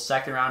 a couple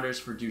 2nd rounders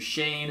for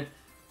Duchesne.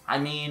 I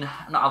mean,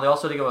 no, they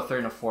also had to go a 3rd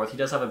and a 4th. He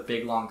does have a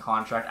big, long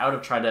contract. I would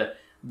have tried to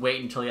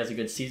wait until he has a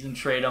good season,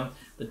 trade him.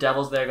 The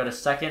Devils there got a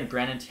 2nd,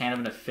 Brandon Tanev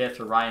and a 5th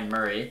for Ryan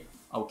Murray.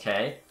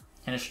 Okay.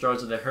 Kenneth Strohs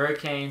to the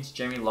Hurricanes,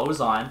 Jeremy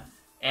Lauzon,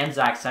 and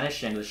Zach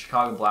Senyshyn to the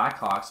Chicago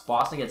Blackhawks.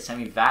 Boston gets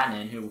Semi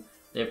Vatanen, who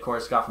they, of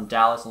course, got from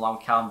Dallas along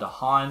with Callum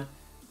DeHaan.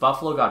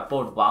 Buffalo got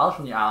Bode Wilde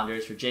from the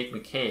Islanders for Jake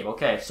McCabe.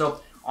 Okay,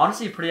 so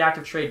honestly, pretty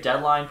active trade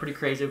deadline. Pretty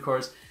crazy, of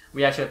course.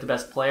 We actually have the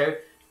best player.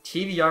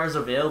 TVR is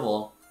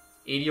available.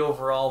 80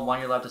 overall, 1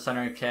 year left to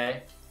 700K.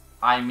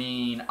 I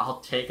mean, I'll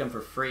take him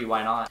for free.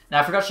 Why not?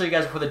 Now, I forgot to show you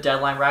guys before the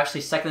deadline. We're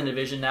actually 2nd in the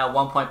division now,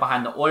 1 point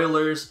behind the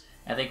Oilers.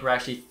 I think we're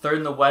actually 3rd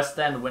in the West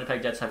then. The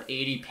Winnipeg Jets have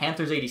 80,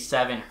 Panthers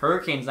 87,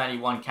 Hurricanes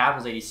 91,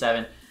 Capitals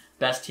 87.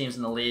 Best teams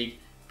in the league.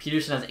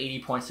 Peterson has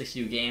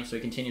 80.62 games, so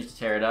he continues to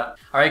tear it up.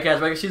 Alright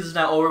guys, regular season is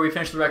now over. We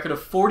finished the record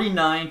of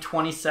 49,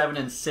 27,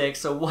 and 6,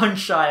 so 1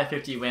 shy of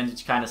 50 wins,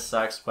 which kind of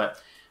sucks,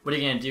 but what are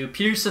you going to do?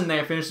 Peterson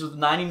there finishes with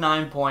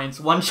 99 points,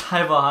 1 shy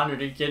of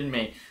 100, are you kidding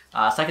me?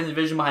 2nd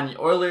division behind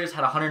the Oilers,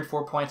 had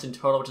 104 points in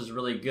total, which is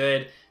really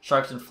good.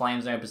 Sharks and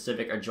Flames there in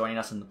Pacific are joining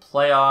us in the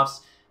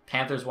playoffs.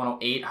 Panthers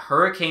 108,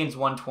 Hurricanes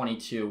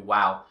 122,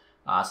 wow.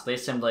 So they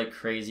seemed like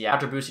crazy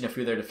after boosting a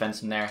few of their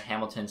defensemen there,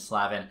 Hamilton,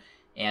 Slavin,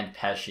 and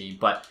Pesci,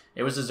 but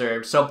it was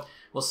deserved. So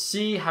we'll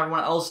see how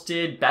everyone else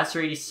did.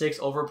 Besser 86,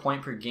 over a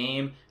point per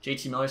game.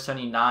 JT Miller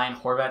 79,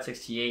 Horvat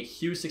 68,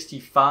 Hughes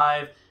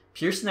 65.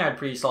 Pearson there had a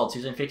pretty solid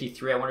season,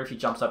 53. I wonder if he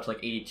jumps up to like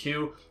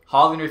 82.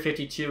 Hollander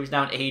 52, he's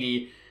now at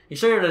 80. He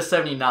started at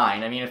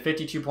 79. I mean, a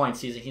 52-point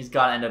season, he's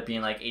got to end up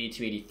being like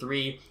 82,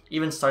 83.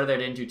 Even started there,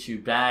 didn't do too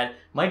bad.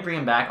 Might bring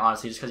him back,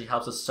 honestly, just because he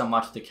helps us so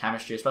much with the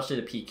chemistry,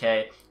 especially the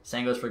PK.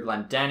 Same goes for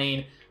Glenn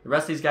Denning. The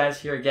rest of these guys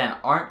here, again,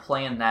 aren't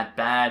playing that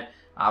bad.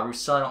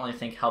 Roussel, I don't really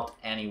think helped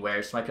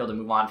anywhere, so might be able to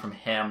move on from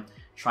him,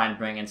 try and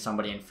bring in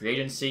somebody in free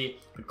agency.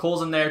 But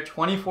Cole's in there,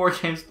 24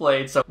 games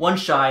played, so 1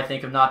 shy, I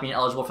think, of not being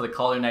eligible for the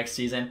Calder next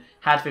season.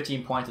 Had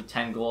 15 points with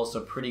 10 goals,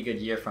 so pretty good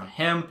year from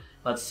him.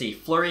 Let's see,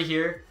 Fleury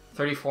here,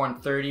 34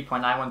 and 30,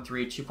 .913,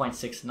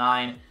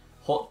 2.69.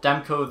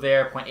 Demko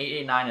there,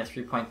 .889 and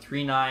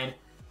 3.39.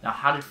 Now,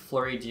 how did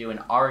Fleury do in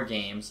our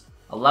games?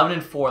 11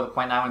 and 4, the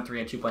 .913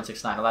 and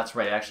 2.69. Now, that's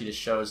right, it actually just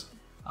shows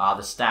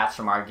the stats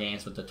from our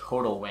games with the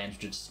total wins,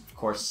 which is, of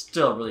course,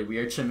 still really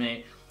weird to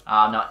me.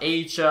 Now,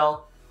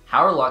 AHL,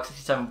 Howard Luck,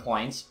 67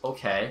 points.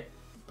 Okay.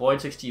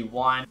 Boyd,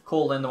 61.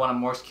 Cole Lynn, the one I'm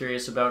most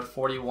curious about,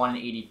 41 and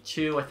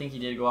 82. I think he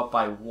did go up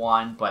by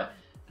 1, but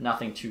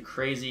Nothing too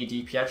crazy.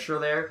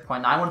 DiPietro there,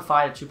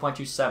 0.915 to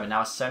 2.27.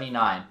 Now it's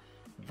 79.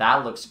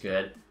 That looks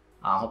good.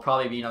 He'll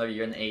probably be another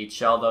year in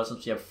the AHL though,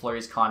 since we have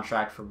Fleury's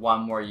contract for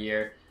 1 more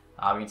year.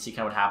 We can see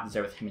kind of what happens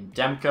there with him and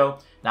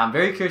Demko. Now I'm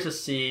very curious to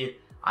see.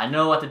 I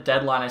know at the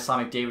deadline I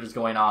saw McDavid was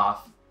going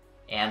off.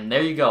 And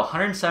there you go,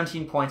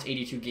 117 points,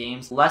 82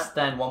 games, less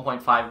than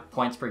 1.5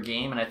 points per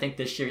game. And I think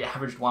this year he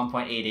averaged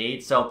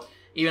 1.88. So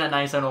even at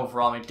 97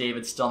 overall,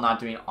 McDavid's still not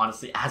doing,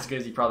 honestly, as good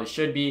as he probably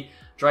should be.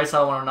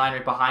 Draisaitl 109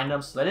 right behind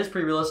him, so that is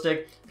pretty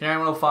realistic. Panarin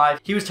 105,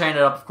 he was tearing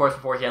it up, of course,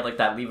 before he had like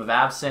that leave of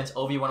absence.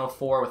 Ovi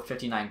 104 with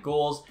 59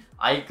 goals.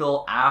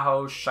 Eichel,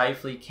 Aho,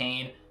 Scheifele,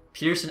 Kane.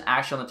 Peterson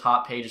actually on the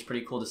top page is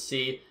pretty cool to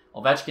see.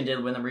 Ovechkin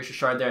did win the Maurice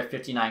Richard there at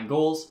 59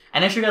 goals.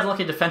 And next you guys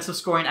look at defensive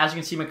scoring. As you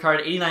can see, McCarr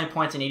 89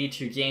 points in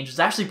 82 games. It's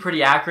actually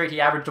pretty accurate.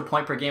 He averaged a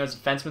point per game as a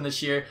defenseman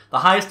this year, the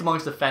highest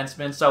amongst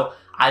defensemen. So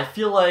I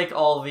feel like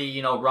all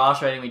the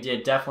roster writing we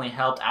did definitely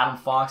helped. Adam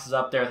Fox is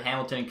up there with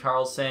Hamilton and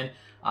Carlson.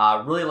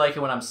 Really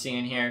liking what I'm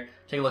seeing here.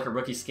 Take a look at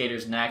rookie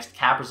skaters next.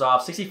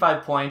 Kaprizov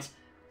 65 points.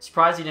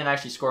 Surprised he didn't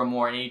actually score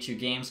more in 82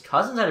 games.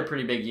 Cousins had a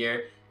pretty big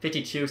year,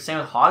 52. Same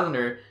with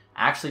Hoglander,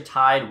 actually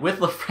tied with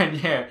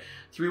Lafreniere.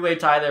 3-way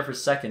tie there for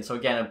second. So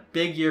again, a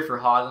big year for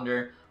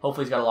Hoglander.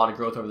 Hopefully he's got a lot of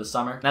growth over the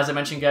summer. And as I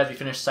mentioned, guys, we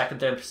finished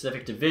second there in the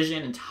Pacific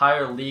Division.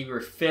 Entire league, we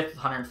were 5th with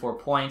 104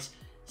 points.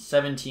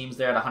 7 teams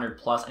there at 100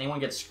 plus. Anyone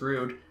gets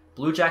screwed.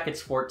 Blue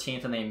Jackets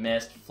 14th and they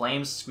missed.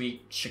 Flames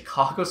squeaked.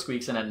 Chicago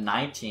squeaks in at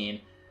 19.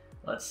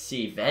 Let's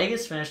see.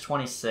 Vegas finished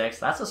 26th.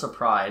 That's a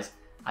surprise.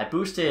 I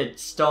boosted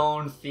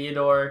Stone,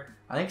 Theodore,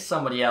 I think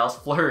somebody else,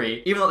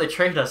 Fleury. Even though they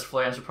traded us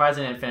Fleury, I'm surprised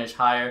they didn't finish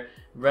higher.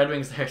 Red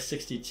Wings there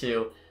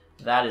 62.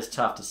 That is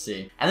tough to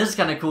see. And this is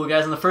kind of cool,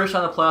 guys. In the first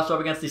round of the playoffs, we're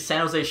up against the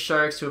San Jose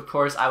Sharks, who, of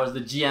course, I was the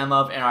GM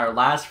of in our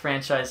last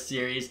franchise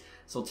series.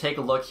 So we'll take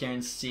a look here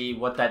and see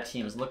what that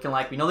team is looking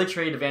like. We know they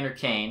traded Evander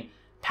Kane.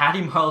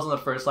 Patty Marleau's on the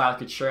first line with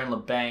Couture and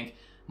LeBanc.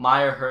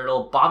 Meyer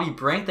Hurdle. Bobby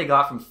Brink they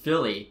got from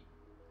Philly.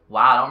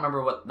 Wow, I don't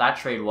remember what that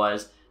trade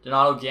was.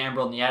 Donato,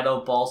 Gambrel,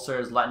 Nieto,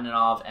 Balcers,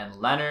 Letinov, and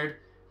Leonard.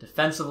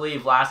 Defensively,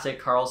 Vlasic,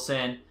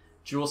 Carlson,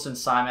 Juleson,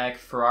 Simek,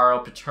 Ferraro,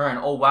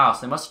 Paterno. Oh, wow,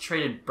 so they must have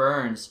traded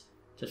Burns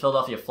to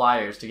Philadelphia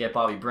Flyers to get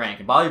Bobby Brink.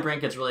 And Bobby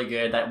Brink gets really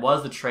good. That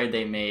was the trade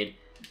they made.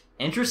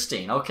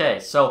 Interesting. Okay,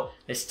 so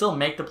they still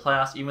make the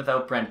playoffs even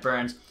without Brent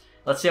Burns.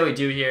 Let's see how we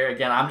do here.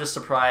 Again, I'm just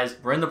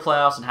surprised. We're in the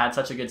playoffs and had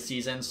such a good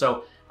season.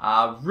 So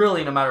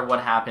really, no matter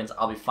what happens,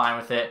 I'll be fine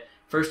with it.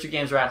 First 2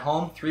 games are at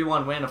home.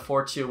 3-1 win, a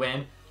 4-2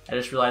 win. I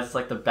just realized it's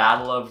like the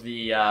battle of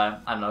the, I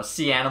don't know,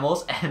 sea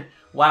animals. And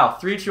wow,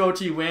 3-2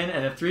 OT win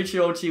and a 3-2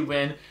 OT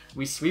win.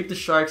 We sweep the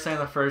Sharks in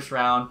the first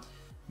round.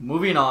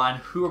 Moving on,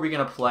 who are we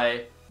going to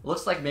play?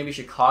 Looks like maybe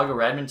Chicago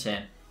or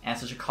Edmonton. And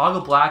it's the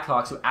Chicago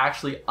Blackhawks who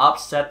actually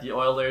upset the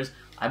Oilers.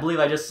 I believe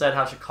I just said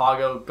how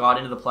Chicago got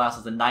into the playoffs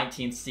as the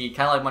 19th seed,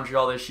 kind of like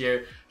Montreal this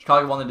year.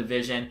 Chicago won the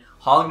division.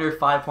 Hollander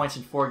 5 points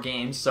in 4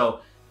 games. So,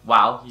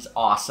 wow, he's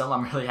awesome.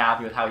 I'm really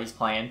happy with how he's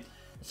playing.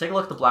 Let's take a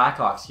look at the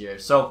Blackhawks here.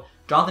 So,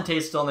 Jonathan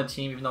Tate's still on the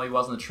team, even though he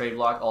wasn't the trade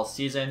block all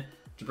season.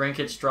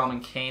 DeBrincat, Strome,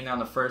 and Kane there on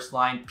the first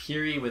line.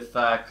 Peary with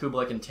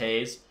Kubalik and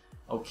Taze.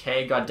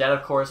 Okay, Gaudette,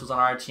 of course, was on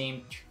our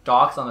team.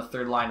 Doc's on the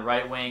third line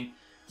right wing.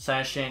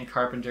 Senishin,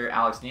 Carpenter,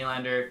 Alex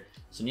Nylander.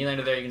 So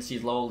Nylander there, you can see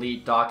he's low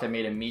elite. Doc, I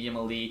made him medium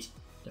elite.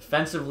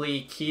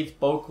 Defensively, Keith,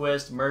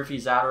 Boquist, Murphy,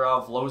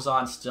 Zadorov,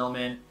 Lozon,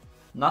 Stillman.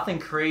 Nothing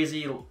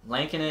crazy.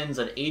 Lankinen's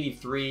at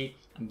 83.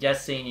 I'm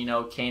guessing,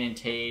 Kane and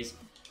Taze.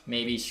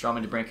 Maybe Strome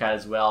and DeBrincat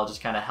as well.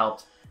 Just kind of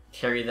helped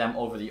carry them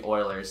over the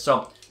Oilers.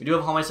 So we do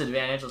have home ice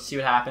advantage. Let's see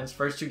what happens.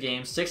 First 2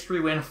 games,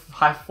 6-3 win,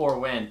 5-4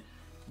 win.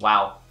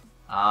 Wow.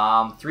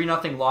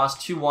 3-0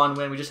 loss, 2-1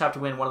 win. We just have to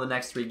win one of the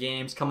next 3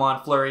 games. Come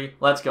on, Fleury.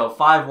 Let's go.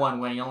 5-1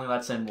 win. He only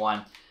lets in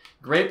 1.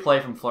 Great play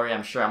from Fleury,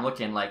 I'm sure. I'm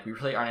looking like we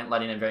really aren't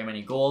letting in very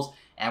many goals.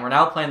 And we're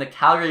now playing the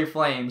Calgary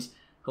Flames,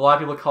 who a lot of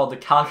people called the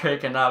Calgary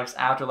Canucks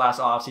after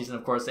last offseason.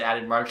 Of course, they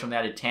added Markstrom, they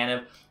added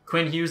Tanev.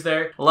 Quinn Hughes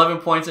there, 11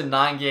 points in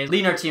 9 games,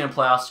 leading our team in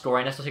playoff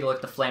scoring. Let's take a look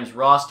at the Flames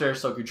roster.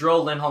 So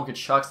Gaudreau, Lindholm,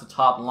 Kachuk's the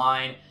top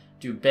line.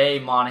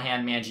 Dubé,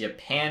 Monahan,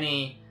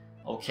 Mangiapane.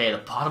 Okay, the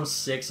bottom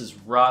 6 is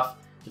rough.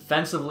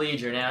 Defensively,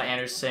 Giordano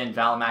Anderson,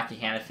 Valimaki,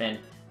 Hanifin,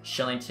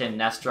 Shillington,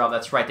 Nesterov.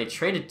 That's right, they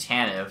traded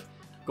Tanev.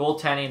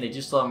 Goaltending, they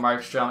do still have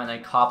Markstrom, and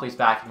then Copley's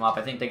backing him up.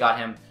 I think they got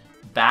him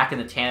back in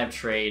the Tanev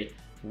trade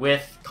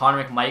with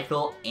Connor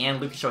McMichael and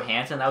Lucas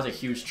Johansson. That was a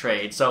huge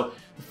trade. So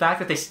the fact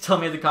that they still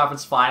made the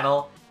conference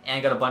final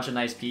and got a bunch of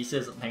nice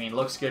pieces, I mean,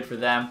 looks good for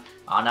them.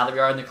 Now that we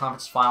are in the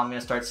conference final, I'm going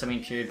to start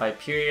summing period by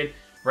period.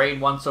 We're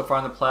 8-1 so far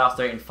in the playoffs,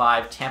 they're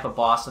 8-5. Tampa,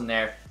 Boston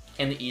there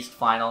in the East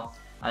final.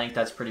 I think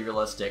that's pretty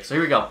realistic. So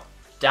here we go.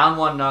 Down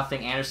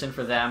 1-0, Anderson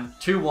for them.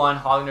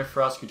 2-1, Hoglander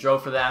for us, Gaudreau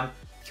for them.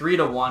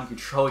 3-1,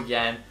 Gaudreau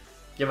again.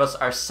 Give us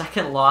our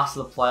second loss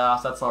of the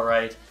playoffs, that's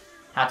alright.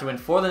 Have to win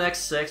 4 of the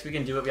next 6, we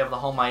can do it. We have the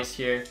home ice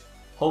here.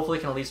 Hopefully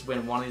can at least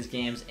win one of these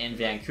games in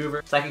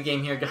Vancouver. Second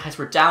game here, guys,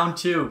 we're down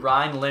 2.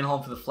 Ryan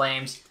Lindholm for the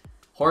Flames.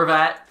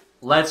 Horvat,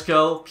 let's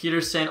go.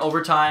 Peterson,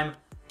 overtime.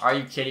 Are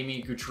you kidding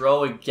me?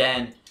 Gaudreau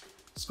again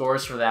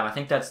scores for them. I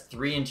think that's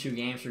 3 in 2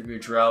 games for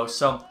Gaudreau.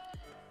 So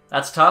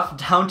That's tough.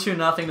 Down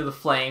 2-0 to the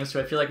Flames, who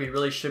I feel like we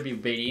really should be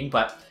beating,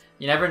 but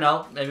you never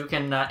know. Maybe we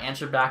can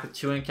answer back with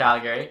 2 in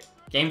Calgary.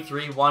 Game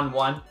 3,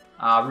 1-1.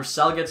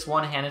 Roussel gets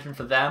one, Hanifin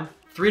for them.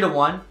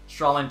 3-1,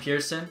 Strawman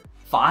Pearson.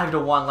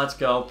 5-1, let's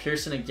go.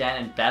 Pearson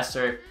again and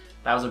Besser.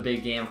 That was a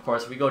big game, of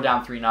course. We go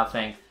down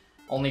 3-0.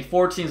 Only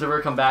 4 teams have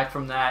ever come back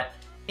from that.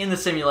 In the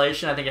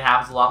simulation, I think it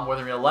happens a lot more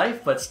than real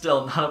life, but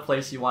still not a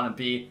place you want to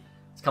be.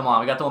 So come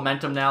on, we got the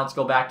momentum now. Let's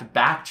go back to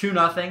back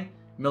 2-0.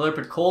 Miller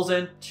put Coles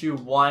in,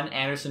 2-1.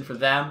 Anderson for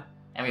them.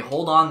 And we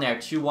hold on there,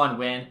 2-1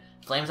 win.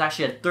 Flames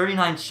actually had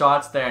 39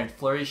 shots there, and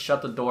Fleury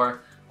shut the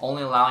door,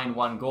 only allowing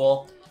 1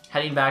 goal.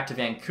 Heading back to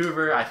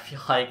Vancouver, I feel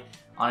like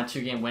on a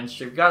 2-game win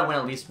streak, we've got to win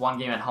at least 1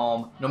 game at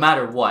home, no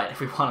matter what, if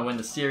we want to win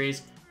the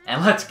series.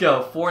 And let's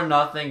go,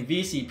 4-0.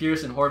 VC,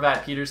 Pearson,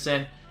 Horvat,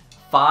 Peterson,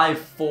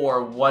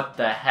 5-4. What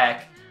the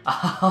heck?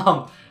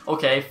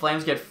 Okay,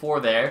 Flames get 4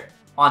 there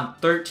on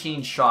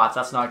 13 shots.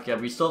 That's not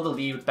good. We still have the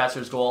lead with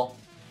Besser's goal,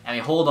 and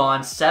we hold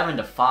on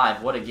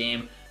 7-5. What a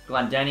game.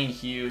 Glendening,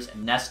 Hughes,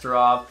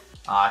 Nestorov.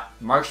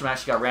 Markstrom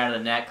actually got ran out of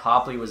the net.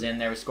 Copley was in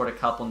there. We scored a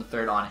couple in the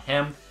third on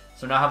him.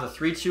 So now have the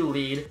 3-2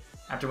 lead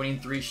after winning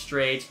 3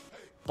 straight.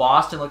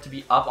 Boston looked to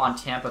be up on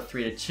Tampa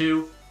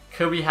 3-2.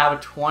 Could we have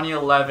a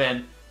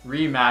 2011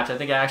 rematch? I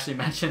think I actually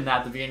mentioned that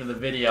at the beginning of the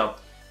video.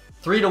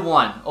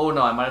 3-1. Oh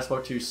no, I might have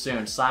spoke too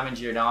soon. Simon,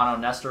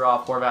 Giordano,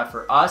 Nestorov, Horvat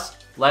for us.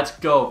 Let's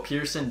go.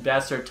 Pearson,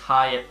 Besser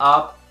tie it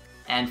up.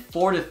 And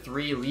 4-3.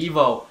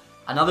 Levo,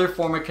 another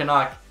former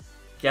Canuck,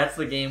 gets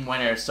the game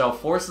winner. So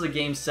forces a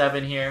game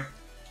 7 here.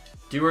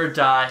 Do or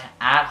die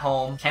at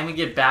home. Can we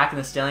get back in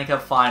the Stanley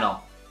Cup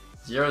final?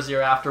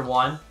 0-0 after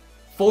 1.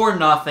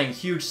 4-0.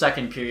 Huge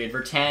second period.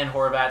 Virtanen,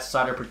 Horvat,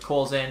 Sutter put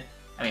Coles in.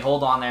 And we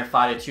hold on there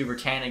 5-2.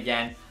 Virtanen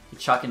again.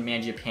 Chuck and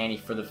Mangiapane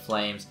for the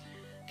Flames.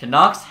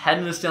 Canucks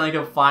heading to the Stanley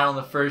Cup final in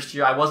the first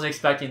year. I wasn't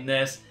expecting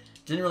this.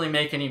 Didn't really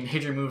make any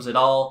major moves at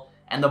all.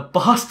 And the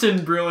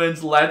Boston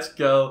Bruins, let's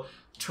go.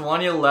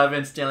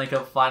 2011 Stanley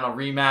Cup final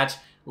rematch.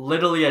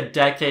 Literally a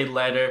decade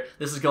later.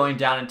 This is going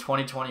down in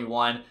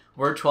 2021.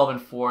 We're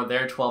 12-4.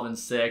 They're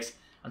 12-6.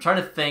 I'm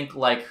trying to think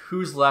like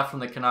who's left from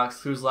the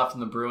Canucks, who's left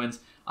from the Bruins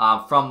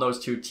from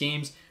those 2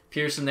 teams.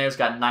 Pearson there's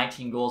got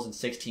 19 goals in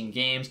 16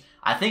 games.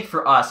 I think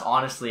for us,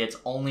 honestly, it's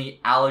only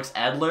Alex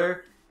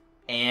Edler,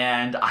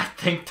 and I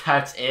think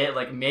that's it.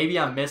 Like, maybe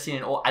I'm missing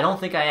an... I don't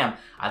think I am.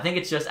 I think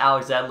it's just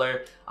Alex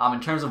Edler. In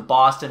terms of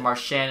Boston,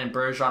 Marchand and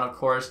Bergeron, of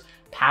course.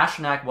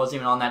 Pasternak wasn't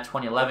even on that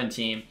 2011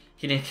 team.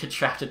 He didn't get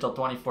drafted till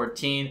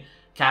 2014.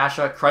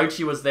 Kasha,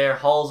 Krejci was there.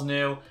 Hull's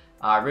new.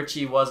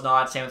 Ritchie was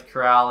not. Same with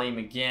Corrali,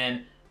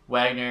 McGinn,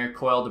 Wagner,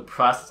 Coyle,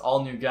 DePrust.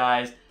 All new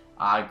guys.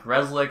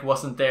 Grzelcyk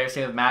wasn't there.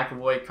 Same with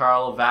McAvoy,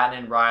 Carlo,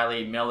 Vatanen,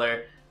 Riley,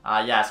 Miller.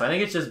 Yeah, so I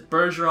think it's just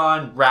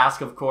Bergeron,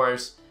 Rask, of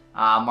course,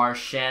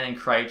 Marchand and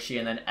Krejci,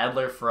 and then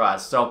Edler for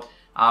us. So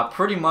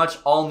pretty much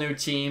all new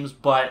teams,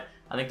 but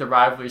I think the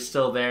rivalry is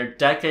still there.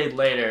 Decade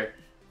later,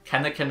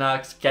 can the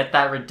Canucks get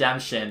that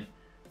redemption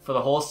for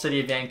the whole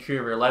city of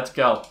Vancouver? Let's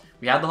go.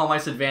 We have the home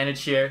ice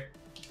advantage here.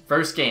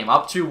 First game,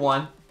 up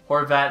 2-1.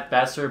 Horvat,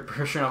 Besser,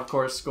 Bergeron, of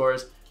course,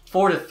 scores.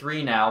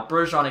 4-3 now.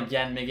 Bergeron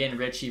again, McGinn,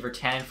 Ritchie,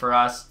 Virtanen for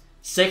us.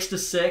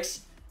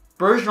 6-6.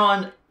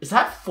 Bergeron, is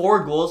that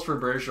 4 goals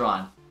for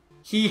Bergeron?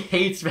 He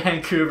hates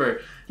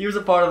Vancouver. He was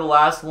a part of the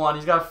last one.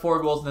 He's got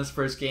 4 goals in this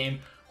first game.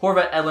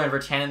 Horvat, Edler, and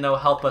Virtanen, though,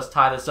 help us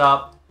tie this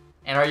up.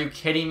 And are you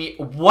kidding me?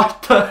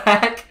 What the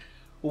heck?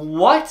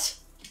 What?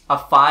 A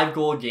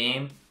 5-goal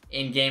game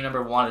in game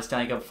number 1 of the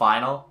Stanley Cup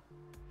final?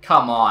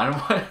 Come on.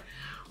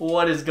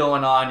 What is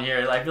going on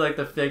here? I feel like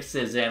the fix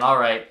is in.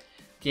 Alright.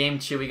 Game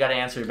 2, we got to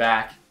answer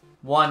back.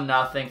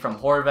 1-0 from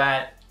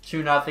Horvat.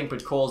 2-0,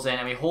 put Coles in.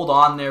 And we hold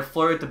on there.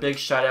 Fleury with the big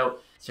shutout.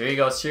 So here you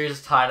go. Series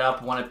is tied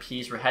up. 1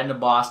 apiece. We're heading to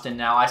Boston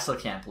now. I still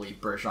can't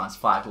believe Bergeron's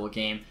 5-goal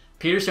game.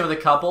 Peterson with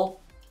a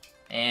couple.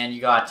 And you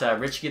got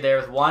Ritchie there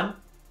with 1.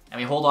 And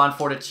we hold on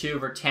 4-2.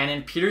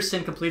 Virtanen.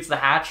 Peterson completes the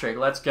hat trick.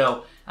 Let's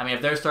go. I mean,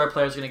 if their star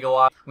players are going to go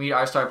off, we need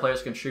our star players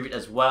to contribute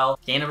as well.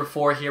 Game number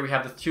 4 here. We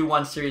have the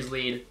 2-1 series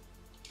lead.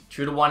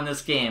 2-1 in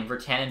this game.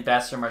 Virtanen,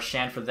 Besser,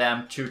 Marchand for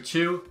them.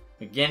 2-2.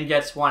 McGinn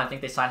gets 1. I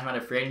think they signed him out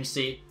of free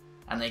agency.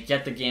 And they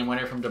get the game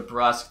winner from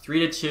DeBrusque.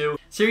 3-2.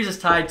 Series is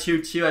tied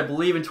 2-2. I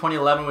believe in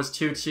 2011 was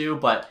 2-2,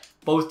 but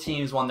both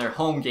teams won their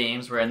home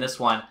games, where in this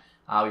one,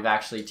 we've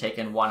actually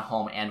taken 1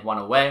 home and 1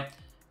 away.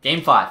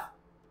 Game 5.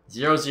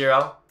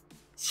 0-0.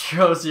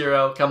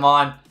 0-0. Come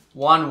on.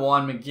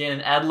 1-1. McGinn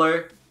and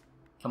Edler.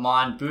 Come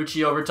on.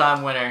 Bucci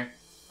overtime winner.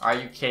 Are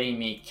you kidding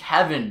me?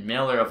 Kevin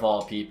Miller of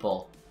all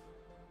people.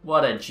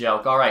 What a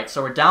joke. Alright,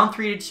 so we're down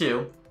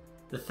 3-2.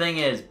 The thing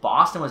is,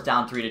 Boston was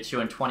down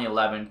 3-2 in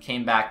 2011.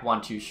 Came back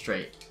 1-2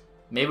 straight.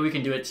 Maybe we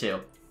can do it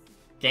too.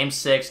 Game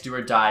 6, do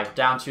or die.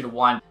 Down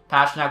 2-1.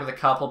 Pasternak with a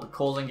couple, but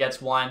Colson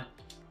gets 1.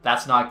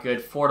 That's not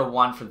good.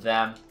 4-1 for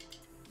them.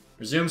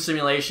 Resume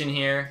simulation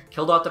here.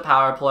 Killed out the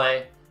power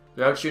play.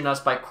 They're outshooting us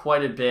by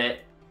quite a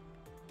bit.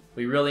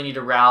 We really need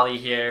to rally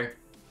here.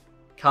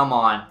 Come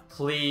on.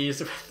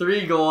 Please.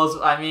 3 goals.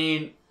 I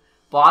mean,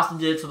 Boston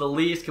did it to the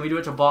least. Can we do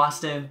it to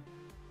Boston?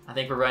 I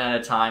think we're running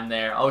out of time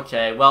there.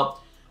 Okay,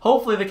 well,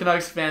 Hopefully the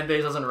Canucks fan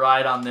base doesn't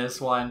ride on this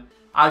one.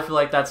 I feel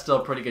like that's still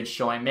a pretty good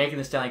showing. Making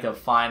the Stanley Cup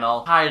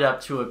final, tied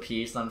up 2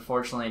 apiece.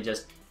 Unfortunately,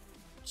 just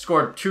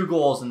scored 2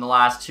 goals in the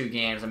last 2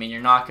 games. I mean,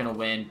 you're not going to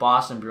win.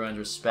 Boston Bruins,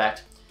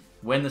 respect.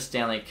 Win the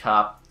Stanley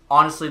Cup.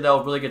 Honestly,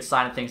 though, really good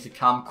sign of things to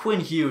come.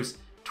 Quinn Hughes,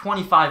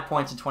 25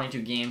 points in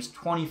 22 games,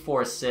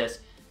 24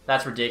 assists.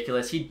 That's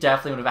ridiculous. He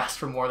definitely would have asked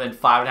for more than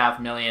 $5.5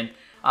 million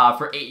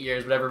for 8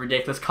 years, whatever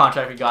ridiculous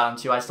contract we got him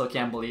to. I still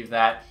can't believe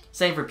that.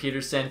 Same for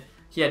Peterson.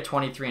 He had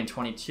 23 and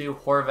 22.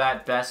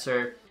 Horvat,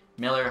 Besser,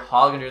 Miller,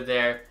 Hoglander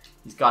there.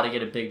 He's got to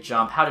get a big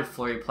jump. How did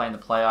Fleury play in the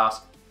playoffs?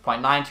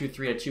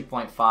 0.923 to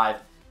 2.5.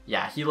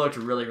 Yeah, he looked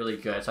really, really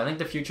good. So I think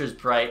the future is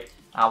bright.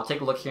 We'll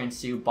take a look here and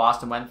see who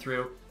Boston went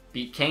through.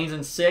 Beat Canes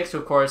in 6, who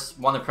of course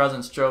won the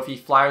President's Trophy.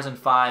 Flyers in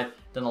 5,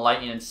 then the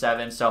Lightning in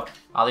 7. So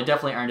they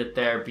definitely earned it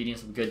there, beating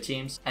some good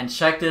teams. And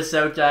check this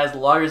out, guys. A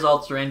lot of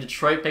results are in.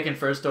 Detroit picking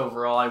 1st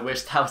overall. I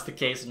wish that was the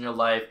case in real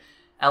life.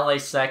 LA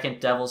 2nd,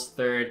 Devils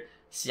 3rd.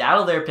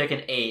 Seattle there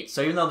picking 8.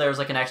 So even though there was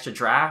like an extra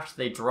draft,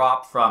 they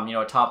dropped from,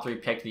 a top 3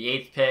 pick to the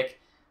 8th pick.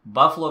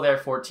 Buffalo there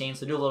 14,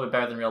 so they do a little bit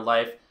better than real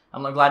life.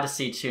 I'm glad to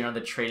see too,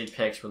 the traded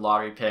picks were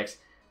lottery picks.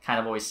 Kind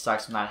of always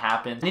sucks when that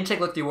happens. I need to take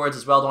a look at the awards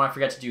as well. Don't want to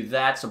forget to do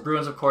that. So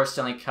Bruins, of course,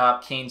 Stanley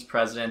Cup. Canes,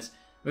 Presidents.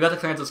 We got the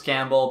Clarence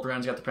Campbell.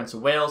 Bruins got the Prince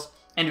of Wales.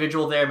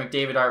 Individual there,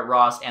 McDavid, Art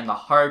Ross, and the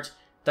Hart.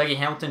 Dougie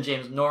Hamilton,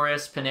 James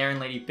Norris,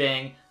 Panarin, Lady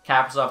Byng,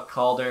 Kaprizov,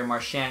 Calder,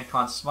 Marchand,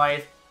 Conn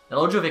Smythe.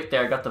 Milojevic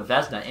there got the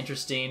Vezina.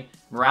 Interesting.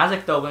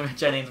 Mrazek, though, with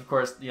Jennings, of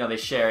course, they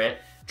share it.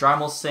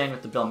 Jarmelson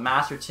with the Bill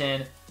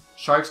Masterton.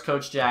 Sharks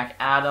coach Jack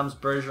Adams.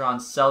 Bergeron,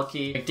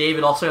 Selke.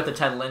 McDavid also got the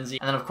Ted Lindsay.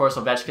 And then, of course,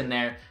 Ovechkin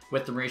there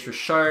with the Maurice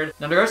Richard.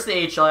 Now, in regards to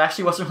the AHL, I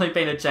actually wasn't really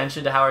paying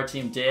attention to how our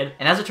team did.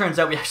 And as it turns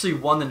out, we actually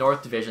won the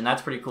North Division.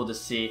 That's pretty cool to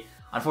see.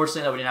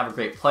 Unfortunately, though, we didn't have a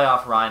great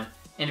playoff run.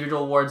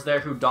 Individual awards there.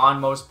 Hudon,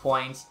 most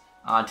points.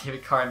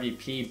 David Carr,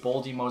 MVP.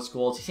 Boldy, most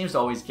goals. He seems to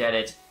always get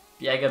it.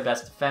 Biega,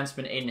 best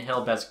defenseman. Aiden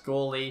Hill, best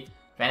goalie.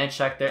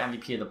 Vanacek there,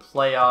 MVP of the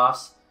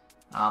playoffs.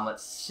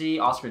 Let's see.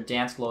 Oscar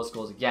Dansk, lowest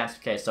goals against.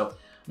 Okay, so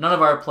none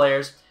of our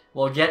players.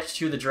 We'll get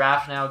to the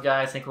draft now,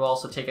 guys. I think we'll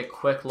also take a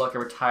quick look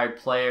at retired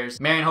players.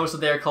 Marion Hossa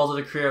there calls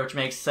it a career, which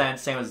makes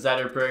sense. Same with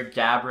Zetterberg,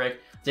 Gabrick.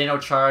 Dano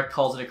Chara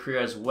calls it a career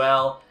as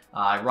well.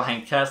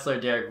 Ryan Kessler,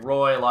 Derek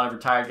Roy, a lot of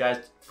retired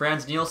guys.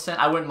 Franz Nielsen,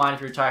 I wouldn't mind if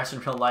he retires in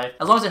real life,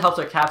 as long as it helps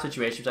our cap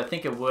situation, which I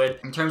think it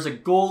would. In terms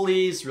of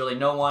goalies, really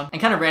no one.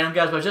 And kind of random,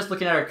 guys, but I was just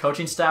looking at our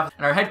coaching staff,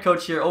 and our head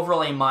coach here,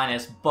 overall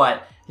A-,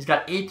 but he's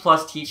got A+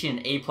 teaching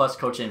and A+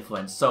 coach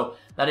influence. So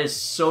that is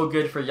so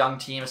good for a young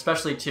team,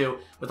 especially too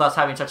with us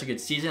having such a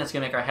good season. It's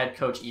going to make our head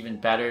coach even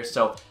better.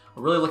 So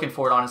we're really looking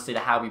forward, honestly, to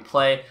how we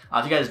play.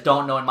 If you guys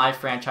don't know, in my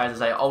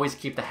franchises, I always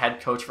keep the head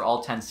coach for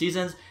all 10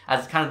 seasons, as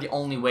it's kind of the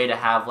only way to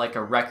have like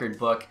a record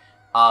book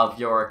of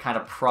your kind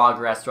of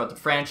progress throughout the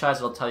franchise.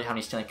 It'll tell you how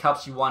many Stanley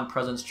Cups you won,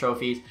 President's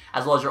Trophies,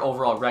 as well as your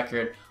overall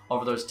record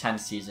over those 10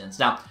 seasons.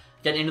 Now,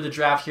 getting into the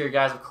draft here,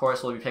 guys, of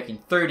course, we'll be picking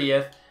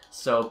 30th,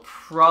 so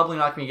probably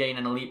not going to be getting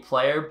an elite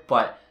player,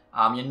 but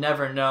you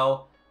never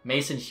know.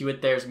 Mason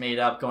Hewitt there's made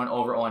up, going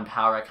over Owen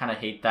Power. I kind of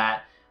hate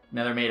that.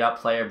 Another made up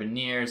player,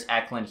 Beniers,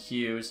 Eklund,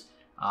 Hughes.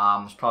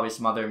 There's probably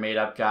some other made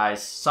up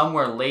guys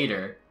somewhere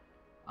later.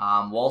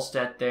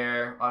 Wallstedt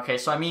there. Okay,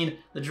 so I mean,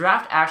 the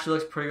draft actually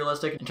looks pretty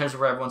realistic in terms of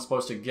where everyone's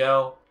supposed to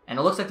go. And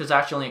it looks like there's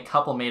actually only a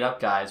couple made up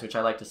guys, which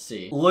I like to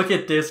see. Look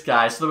at this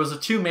guy. So there was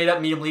 2 made up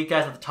medium elite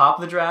guys at the top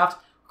of the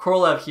draft.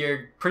 Korolev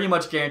here, pretty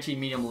much guaranteed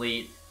medium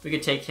elite. We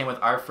could take him with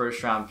our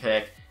 1st round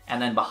pick.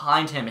 And then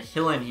behind him,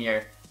 Hillen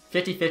here,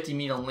 50-50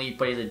 medium elite,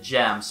 but he's a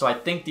gem. So I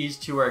think these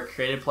 2 are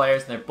creative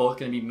players, and they're both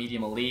going to be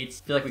medium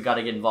elites. I feel like we got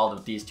to get involved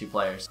with these 2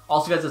 players.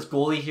 Also, guys, this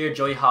goalie here,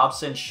 Joey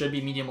Hobson, should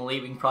be medium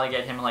elite. We can probably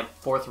get him in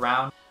like 4th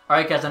round.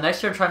 Alright, guys, now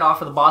next year I'm trying to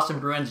offer the Boston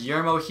Bruins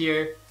Yermo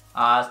here.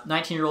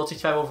 19-year-old,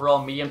 65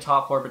 overall, medium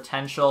top 4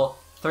 potential.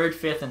 3rd,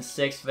 5th, and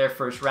 6th for their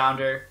 1st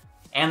rounder.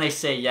 And they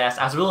say yes.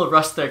 I was a little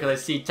rushed there because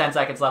I see 10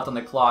 seconds left on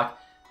the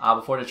clock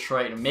before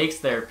Detroit makes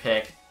their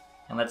pick.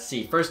 And let's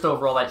see, 1st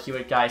overall, that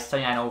Hewitt guy,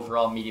 79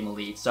 overall, medium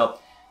elite. So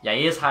yeah,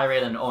 he is higher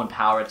rated than Owen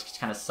Power. It just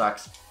kind of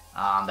sucks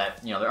that,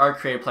 there are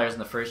creative players in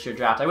the 1st year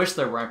draft. I wish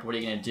there weren't, but what are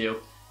you going to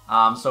do?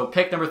 So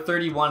pick number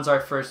 31 is our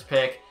 1st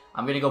pick.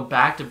 I'm going to go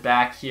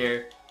back-to-back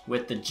here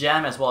with the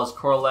gem as well as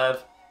Korolev.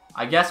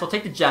 I guess we'll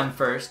take the gem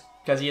first,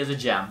 because he is a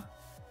gem.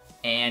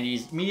 And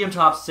he's medium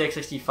top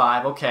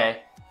 665.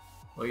 Okay.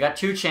 Well, we got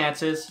 2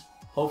 chances.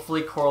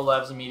 Hopefully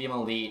Korolev's a medium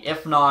elite.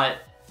 If not,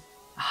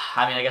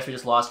 I mean, I guess we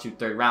just lost 2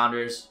 3rd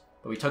rounders.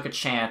 But we took a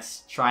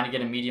chance trying to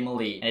get a medium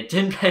elite. And it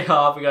didn't pay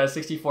off. We got a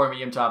 64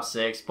 medium top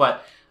 6.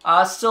 But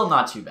still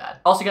not too bad.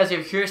 Also, guys, if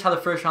you're curious how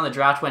the 1st round of the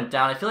draft went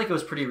down, I feel like it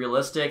was pretty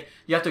realistic.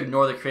 You have to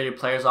ignore the creative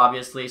players,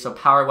 obviously. So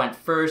Power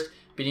went 1st.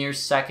 Beniers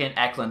 2nd.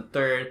 Eklund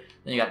 3rd.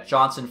 Then you got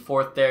Johnson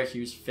 4th there.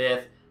 Hughes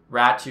 5th.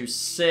 Ratu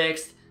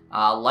 6th.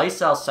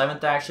 Lysell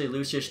 7th, actually.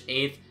 Lucius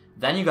 8th.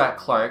 Then you got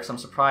Clark. So I'm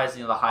surprised,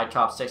 the high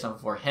top 6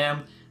 for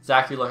him.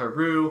 Zachary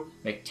LaHaru.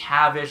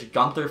 McTavish.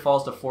 Gunther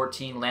falls to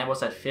 14.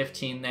 Lambos at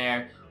 15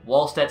 there.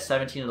 Wallstedt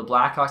 17 of the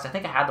Blackhawks. I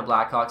think I had the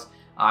Blackhawks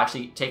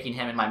actually taking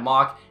him in my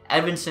mock.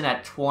 Evanson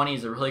at 20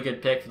 is a really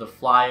good pick for the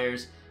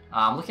Flyers.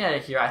 Looking at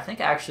it here, I think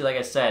actually, like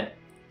I said,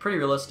 pretty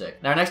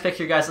realistic. Now our next pick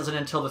here, guys, isn't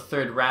until the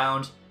 3rd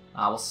round.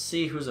 We'll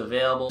see who's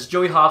available. This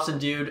Joey Hobson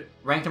dude,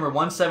 ranked number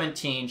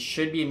 117,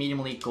 should be a medium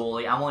elite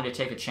goalie. I'm willing to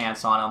take a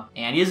chance on him.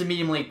 And he is a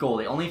medium elite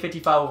goalie, only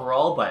 55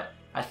 overall, but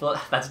I feel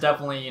that's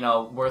definitely, you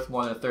know, worth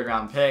more than a 3rd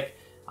round pick.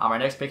 Our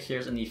next pick here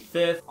is in the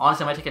 5th.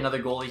 Honestly, I might take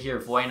another goalie here,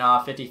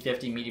 Voynov,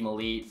 50-50, medium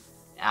elite.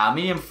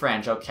 Medium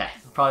French, okay.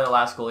 Probably the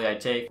last goalie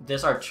I'd take.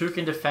 This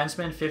Artukan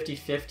defenseman,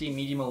 50-50,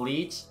 medium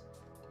elite.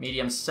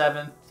 Medium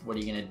 7th, what are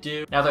you going to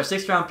do? Now with our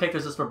 6th round pick,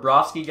 there's this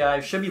Bobrovsky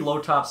guy. Should be low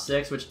top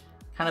 6, which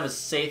kind of a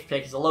safe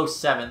pick. He's a low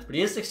 7th, but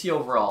he is 60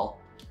 overall,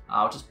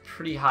 which is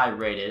pretty high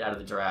rated out of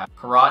the draft.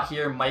 Parat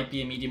here might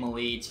be a medium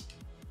elite.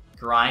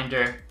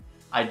 Grinder,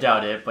 I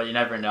doubt it, but you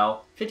never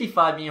know.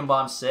 55 medium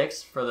bomb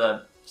 6 for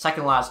the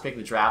 2nd last pick of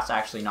the draft's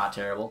actually not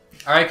terrible.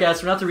 Alright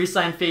guys, we're not the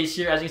re-sign phase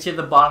here. As you can see at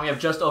the bottom, we have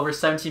just over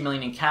 17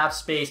 million in cap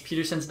space.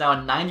 Peterson's now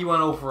a 91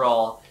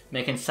 overall,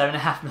 making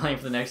 $7.5 million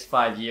for the next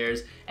 5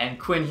 years. And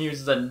Quinn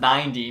Hughes is a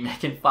 90,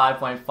 making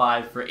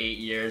 5.5 for 8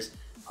 years.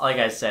 Like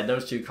I said,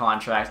 those 2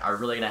 contracts are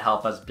really going to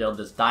help us build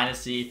this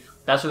dynasty.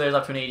 Best players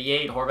up to an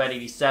 88, Horvat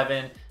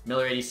 87,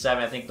 Miller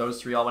 87. I think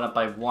those 3 all went up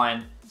by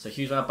 1. So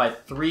Hughes went up by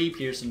 3,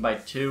 Peterson by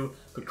 2.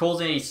 But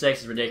Cole's in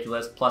 86 is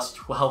ridiculous, plus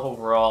 12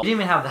 overall. He didn't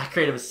even have that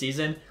great of a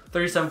season.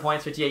 37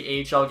 points,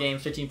 58 AHL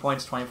games, 15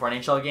 points, 24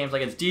 NHL games.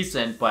 Like, it's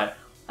decent, but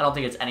I don't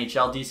think it's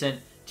NHL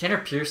decent. Tanner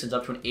Pearson's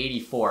up to an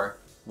 84.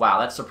 Wow,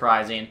 that's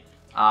surprising.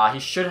 He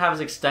should have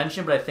his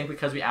extension, but I think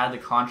because we added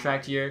the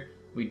contract year,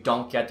 we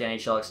don't get the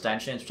NHL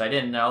extensions, which I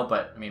didn't know,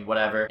 but I mean,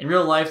 whatever. In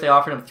real life, they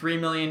offered him $3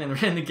 million,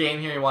 and in the game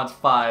here, he wants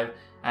 5.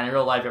 And in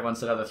real life, everyone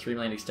said, oh, the $3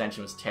 million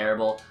extension was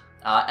terrible.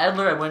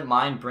 Edler, I wouldn't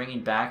mind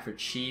bringing back for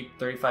cheap.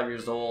 35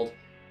 years old.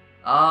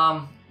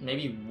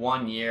 Maybe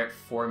 1 year at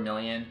 $4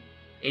 million.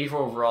 84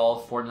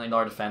 overall, $4 million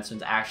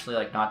defenseman's actually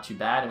like not too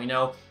bad. And we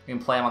know we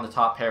can play him on the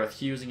top pair with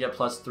Hughes and get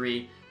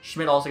 +3.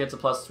 Schmidt also gets a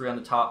 +3 on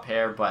the top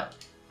pair, but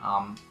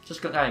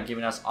just kind of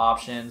giving us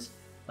options.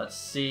 Let's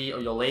see.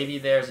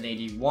 Ojolevi there's an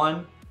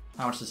 81.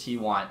 How much does he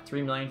want?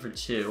 $3 million for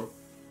 2.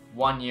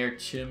 1 year,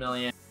 $2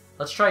 million.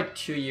 Let's try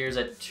 2 years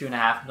at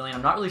 $2.5 million.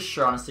 I'm not really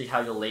sure, honestly,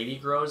 how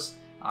Ojolevi grows.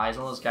 He's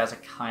one of those guys I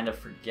kind of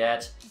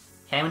forget.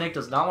 Hamonic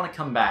does not want to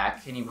come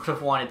back, and he would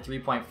have wanted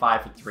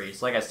 3.5 for 3.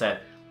 So like I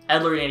said,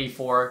 Edler at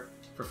 84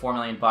 for $4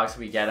 million if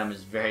we get him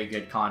is very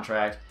good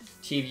contract.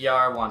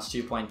 TVR wants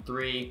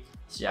 2.3.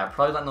 So yeah,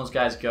 probably letting those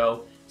guys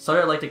go.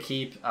 Sutter I'd like to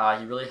keep.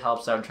 He really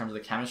helps out in terms of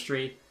the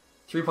chemistry.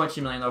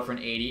 3.2 million though for an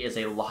 80 is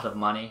a lot of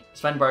money.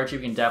 Sven Barchi we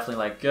can definitely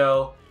let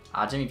go.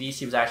 Jimmy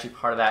Vesey was actually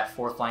part of that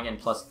 4th line getting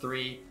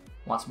 +3.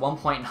 Wants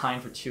 1.9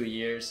 for 2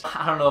 years.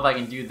 I don't know if I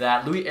can do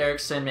that. Louis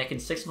Eriksson making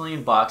 $6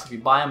 million. If we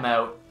buy him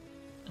out,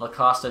 it'll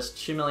cost us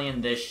 $2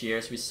 million this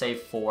year, so we save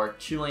 4.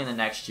 $2 million the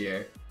next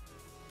year.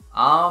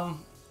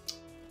 I'm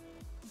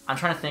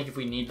trying to think if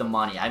we need the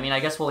money. I mean, I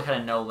guess we'll kind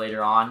of know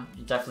later on.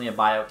 Definitely a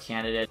buyout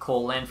candidate.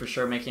 Cole Lynn for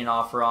sure making an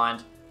offer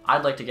on.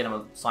 I'd like to get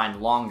him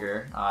signed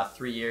longer.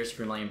 3 years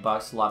for $1 million.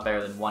 A lot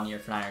better than 1 year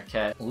for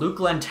 $900K. Luke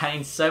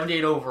Glendening,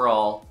 78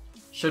 overall.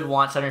 Should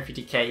want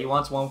 750K. He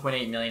wants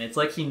 1.8 million. It's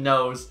like he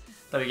knows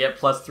that we get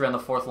 +3 on the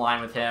 4th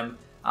line with him.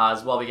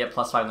 As well, we get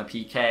 +5 on the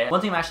PK.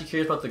 One thing I'm actually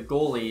curious about the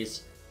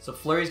goalies. So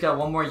Fleury's got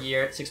 1 more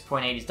year at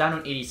 6.8. He's down to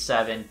an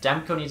 87.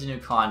 Demko needs a new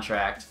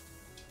contract.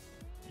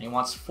 And he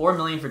wants 4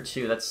 million for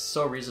 2. That's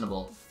so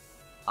reasonable.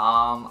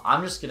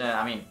 I'm just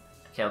gonna,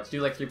 okay, let's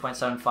do like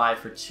 3.75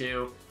 for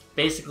 2.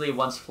 Basically,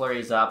 once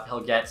Fleury's up,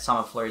 he'll get some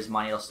of Fleury's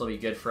money. It'll still be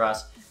good for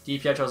us.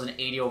 DiPietro's an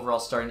 80 overall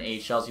starting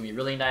AHL. It's gonna be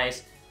really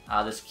nice.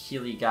 This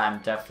Keeley guy, I'm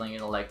definitely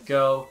gonna let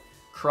go.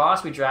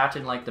 Cross, we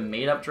drafted in like the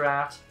made-up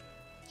draft.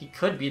 He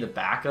could be the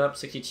backup,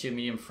 62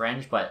 medium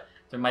fringe, but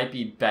there might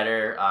be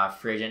better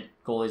free agent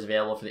goalies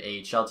available for the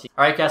AHL team.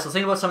 Alright guys, so let's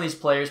think about some of these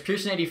players.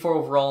 Pearson 84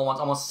 overall wants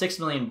almost $6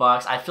 million.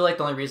 I feel like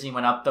the only reason he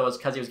went up though is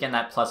because he was getting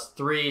that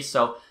 +3,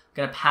 so I'm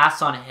going to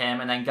pass on him.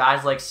 And then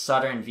guys like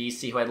Sutter and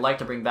VC, who I'd like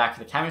to bring back for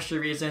the chemistry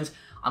reasons,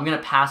 I'm going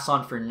to pass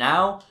on for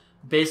now.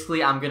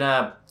 Basically, I'm going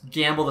to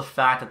gamble the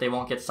fact that they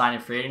won't get signed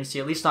in free agency,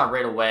 at least not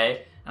right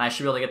away, and I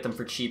should be able to get them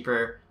for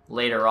cheaper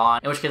later on,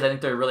 in which case I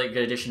think they're a really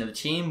good addition to the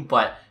team,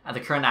 but at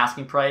the current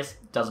asking price,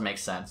 it doesn't make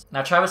sense.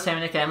 Now Travis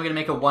Hamonic, I'm going to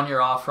make a 1 year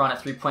offer on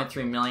at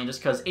 3.3 million just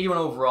because 81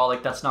 overall,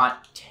 like that's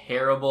not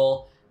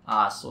terrible.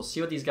 So we'll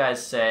see what these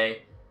guys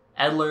say.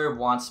 Edler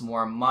wants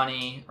more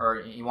money,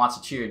 or he wants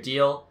a 2 year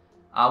deal.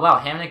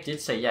 Wow, Hamonic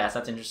did say yes,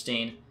 that's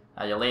interesting.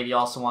 Yalevi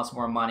also wants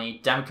more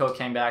money. Demko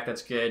came back,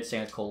 that's good. Same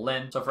with Cole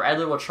Lynn. So for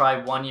Edler, we'll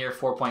try 1 year,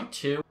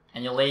 4.2.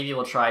 And Yalevi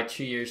will try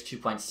 2 years,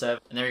 2.7.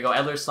 And there we go,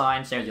 Edler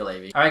signed, same with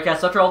Yalevi. Alright guys,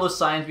 so after all those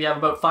signs, we have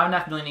about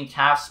 5.5 million in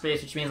cap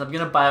space, which means I'm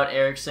going to buy out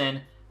Eriksson.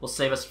 Will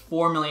save us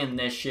 4 million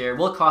this year.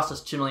 Will cost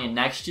us 2 million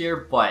next year,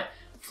 but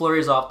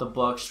Fleury's off the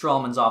books,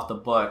 Strollman's off the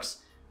books.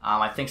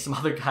 I think some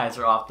other guys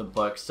are off the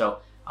books, so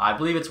I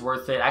believe it's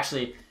worth it.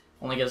 Actually,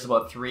 only gives us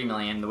about 3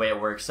 million the way it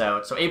works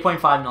out. So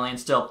 8.5 million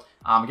still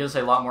gives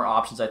us a lot more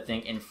options, I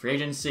think, in free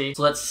agency.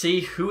 So let's see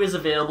who is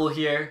available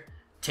here.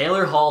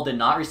 Taylor Hall did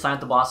not resign with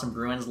the Boston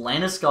Bruins.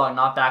 Landeskog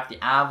not back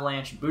the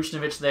Avalanche.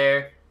 Buchnevich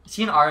there. Is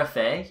he an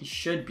RFA? He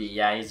should be.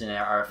 Yeah, he's an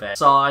RFA.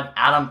 Sod,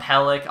 Adam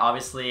Pelech,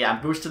 obviously. I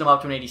boosted him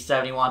up to an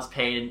 87. He wants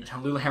paid.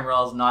 Lou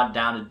Lamorielle's not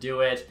down to do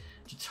it.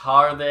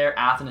 Tatar there.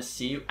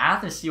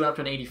 Athanasiou went up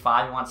to an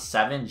 85. He wants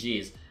 7.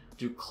 Jeez.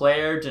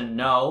 Duclair,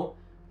 Deneau,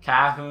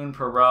 Cahoon,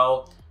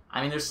 Perreault.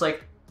 I mean, there's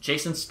like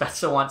Jason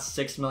Spezza wants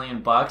 $6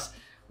 million.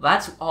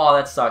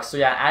 That sucks. So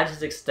yeah, add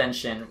his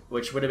extension,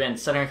 which would have been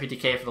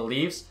 $750K for the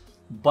Leafs,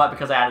 but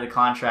because I added the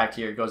contract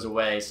here, it goes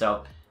away.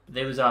 So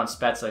they lose out on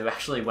Spezza, who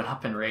actually went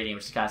up in rating,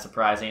 which is kind of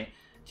surprising.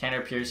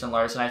 Tanner Pearson,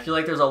 Larson. I feel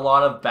like there's a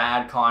lot of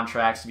bad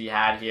contracts to be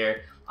had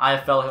here.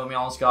 IFL, whom we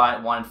almost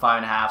got 1 and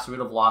 5.5, so we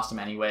would have lost him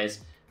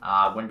anyways.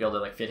 Wouldn't be able to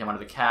like fit him under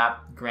the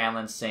cap.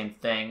 Granlund, same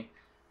thing.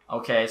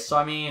 Okay, so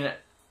I mean,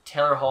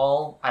 Taylor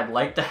Hall, I'd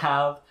like to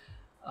have.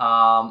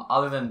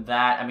 Other than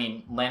that, I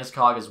mean,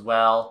 Landeskog as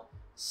well.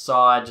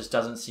 Sod just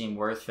doesn't seem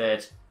worth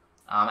it.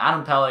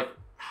 Adam Pelech,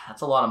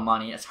 that's a lot of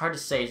money. It's hard to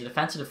say. He's a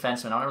defensive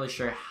defenseman. I'm not really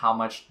sure how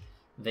much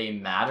they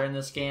matter in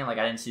this game. Like,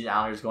 I didn't see the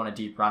Islanders going a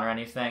deep run or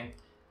anything.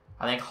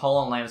 I think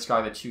Hall and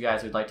Landeskog are the 2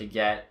 guys we'd like to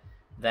get.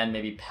 Then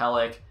maybe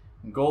Pelech.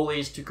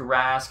 Goalies, Tuukka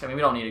Rask. I mean,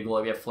 we don't need a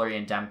goalie. We have Fleury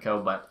and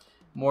Demko, but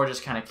more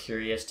just kind of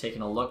curious,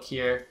 taking a look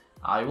here.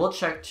 We will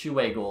check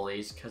 2-way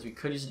goalies because we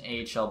could use an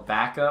AHL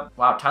backup.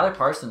 Wow, Tyler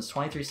Parsons,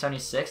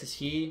 2376. Is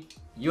he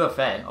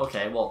UFA?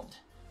 Okay, well,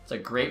 it's a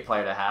great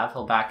player to have.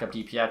 He'll back up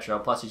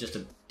DiPietro. Plus, he's just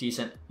a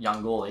decent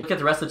young goalie. Look at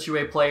the rest of the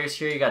 2-way players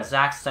here. You got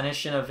Zach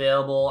Senyshyn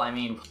available. I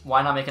mean,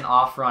 why not make an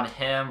offer on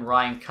him?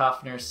 Ryan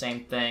Kuffner,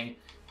 same thing.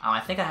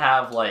 I think I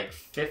have like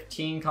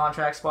 15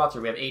 contract spots,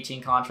 or we have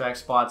 18 contract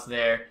spots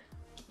there.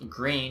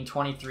 Green,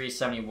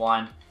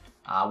 2371.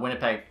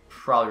 Winnipeg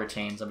probably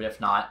retains them, but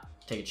if not,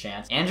 take a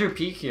chance. Andrew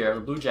Peeke here,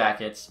 the Blue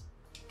Jackets,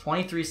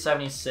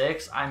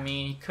 2376. I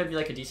mean, he could be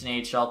like a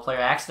decent AHL player.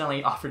 I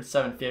accidentally offered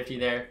 750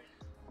 there.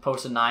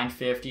 Posted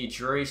 950.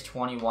 Drury's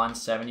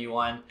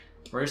 2171.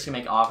 We're just gonna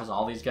make offers on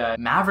all these guys.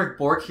 Maverick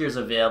Bourque here is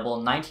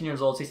available. 19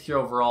 years old, 63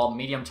 overall,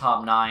 medium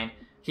top 9.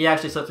 He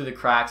actually slipped through the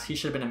cracks. He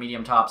should have been a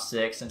medium top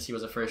 6 since he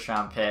was a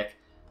first-round pick.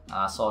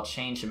 So I'll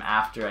change him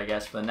after, I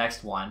guess, for the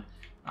next one.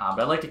 But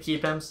I'd like to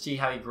keep him, see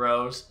how he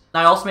grows.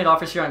 Now, I also made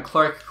offers here on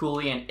Clark,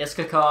 Cooley, and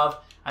Iskakov.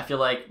 I feel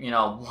like, you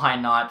know, why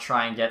not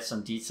try and get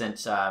some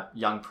decent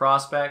young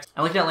prospects.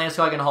 I'm looking at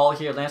Landeskog and Hall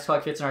here.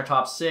 Landeskog fits in our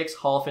top 6.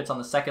 Hall fits on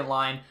the second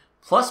line,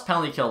 plus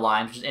penalty kill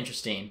line, which is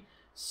interesting.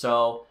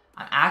 So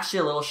I'm actually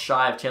a little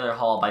shy of Taylor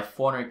Hall by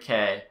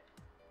 400K.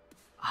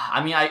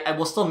 I mean, I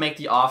will still make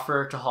the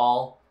offer to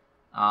Hall.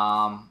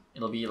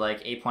 It'll be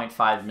like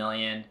 8.5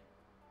 million,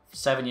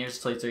 7 years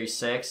till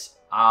 36.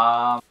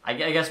 I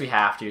guess we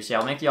have to. So yeah,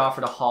 I'll make the offer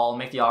to Hall,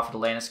 make the offer to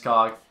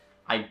Landeskog.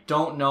 I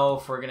don't know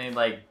if we're gonna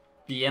like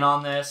be in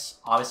on this.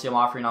 Obviously, I'm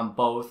offering on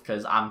both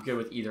because I'm good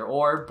with either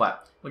or,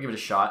 but we'll give it a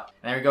shot.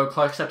 And there we go.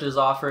 Clark accepted his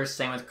offer.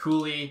 Same with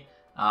Cooley,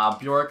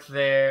 Bjork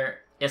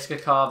there,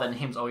 Iskakov. That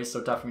name's always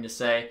so tough for me to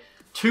say.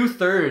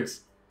 2/3.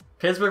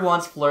 Pittsburgh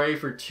wants Fleury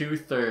for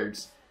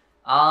 2/3.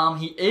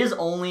 He is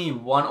only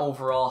 1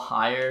 overall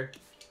higher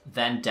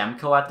than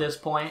Demko at this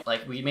point.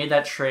 Like, we made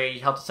that trade. He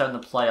helped us out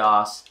in the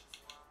playoffs.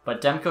 But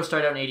Demko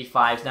started out in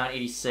 85, he's now in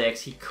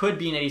 86. He could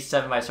be in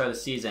 87 by the start of the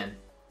season.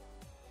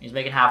 He's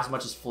making half as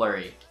much as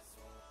Fleury.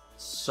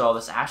 So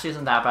this actually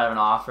isn't that bad of an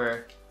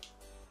offer.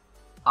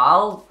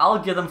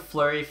 I'll give them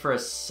Fleury for a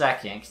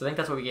second, because I think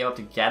that's what we gave up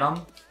to get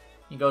him.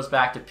 He goes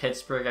back to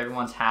Pittsburgh,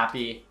 everyone's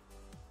happy.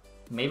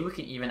 Maybe we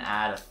can even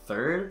add a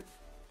 3rd.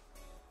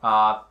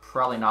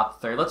 Probably not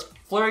the 3rd. Let's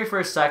Fleury for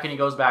a second, he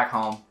goes back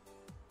home.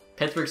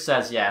 Pittsburgh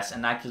says yes,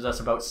 and that gives us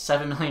about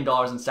 $7 million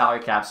in salary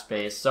cap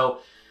space. So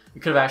we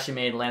could have actually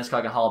made Landeskog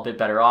and Hall a bit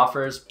better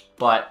offers,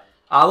 but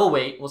we'll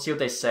wait. We'll see what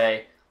they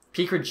say.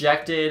 Peak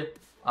rejected.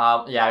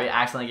 Yeah, we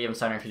accidentally gave him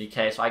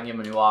 750K, so I can give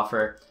him a new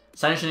offer.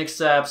 Senyshyn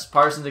accepts.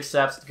 Parsons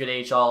accepts.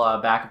 Good AHL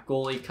backup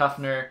goalie.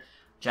 Kuffner.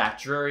 Jack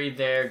Drury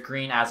there.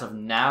 Green as of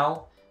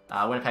now.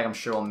 Winnipeg, I'm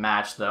sure, will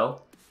match,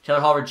 though.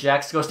 Taylor Hall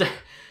rejects.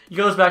 He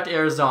goes back to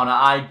Arizona.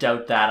 I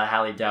doubt that. I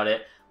highly doubt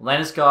it.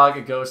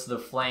 Landeskog goes to the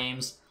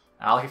Flames.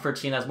 Looking for a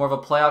team that's more of a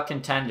playoff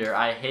contender.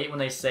 I hate when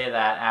they say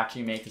that after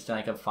you make the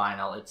Stanley Cup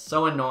final. It's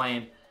so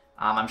annoying.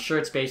 I'm sure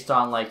it's based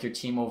on like your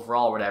team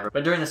overall or whatever.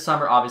 But during the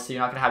summer, obviously,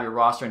 you're not going to have your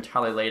roster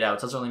entirely laid out.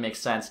 So it doesn't really make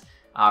sense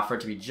for it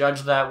to be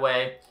judged that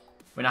way.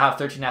 We now have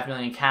 $13.5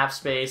 million in cap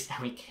space,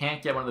 and we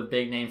can't get one of the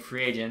big name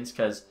free agents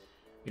because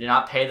we did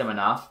not pay them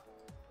enough.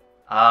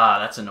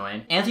 That's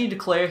annoying. Anthony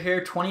Duclair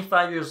here,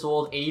 25 years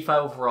old,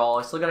 85 overall.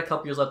 He's still got a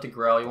couple years left to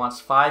grow. He wants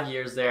 5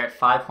 years there at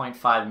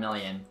 $5.5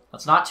 million.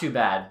 That's not too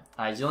bad.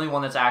 He's the only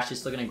one that's actually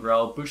still going to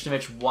grow.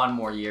 Buchnevich 1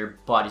 more year,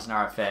 but he's an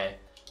RFA.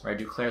 Right,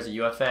 Duclair's a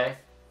UFA.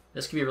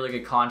 This could be a really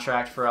good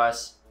contract for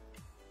us.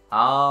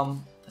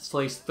 That's till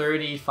he's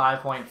 30,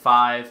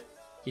 5.5.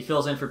 He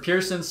fills in for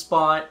Pearson's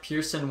spot.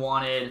 Pearson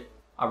wanted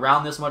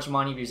around this much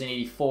money, but he was in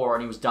 84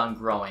 and he was done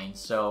growing.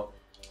 So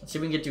let's see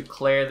if we can get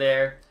Duclair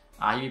there.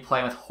 He'd be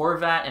playing with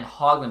Horvat and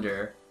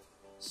Hoglander.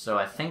 So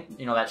I think,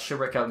 you know, that should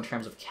work out in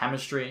terms of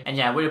chemistry. And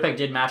yeah, Winnipeg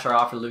did match our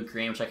offer to Luke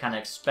Green, which I kind of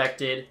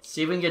expected.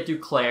 See if we can get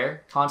Duclair.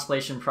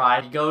 Constellation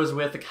Pride. He goes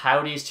with the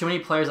Coyotes. Too many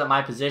players at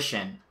my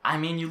position. I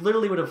mean, you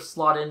literally would have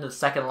slotted into the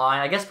second line.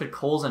 I guess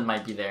Podkolzin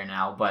might be there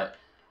now, but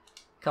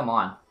come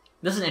on.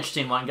 This is an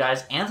interesting one,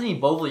 guys. Anthony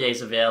Beauvillier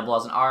is available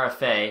as an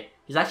RFA.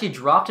 He's actually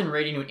dropped in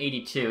rating to an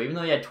 82, even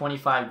though he had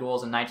 25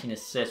 goals and 19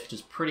 assists, which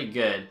is pretty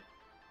good.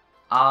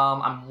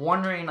 I'm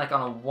wondering, like,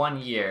 on a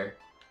 1 year,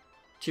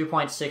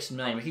 2.6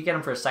 million. We could get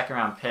him for a second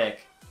round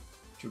pick,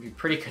 which would be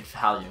pretty good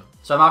value.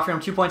 So I'm offering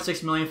him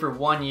 2.6 million for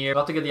 1 year.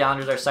 We'll have to give the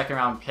Islanders our second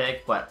round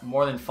pick, but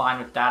more than fine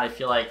with that. I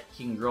feel like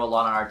he can grow a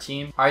lot on our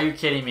team. Are you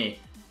kidding me?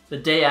 The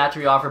day after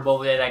we offered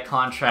Beauvillier that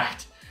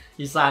contract,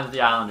 he signed with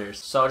the Islanders.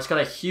 So I just got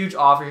a huge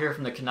offer here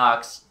from the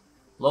Canucks.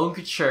 Logan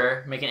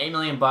Couture, making $8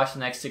 million for the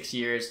next 6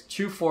 years,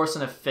 2 fourths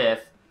and a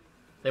fifth.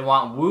 They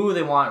want Wu,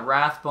 they want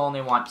Rathbone,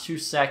 they want 2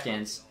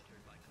 seconds.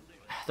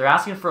 They're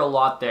asking for a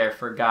lot there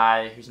for a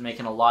guy who's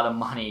making a lot of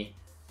money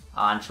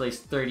until he's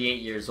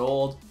 38 years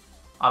old.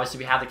 Obviously,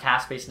 we have the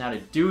cap space now to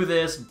do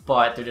this,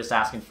 but they're just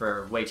asking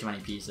for way too many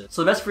pieces.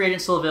 So the best free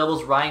agent still available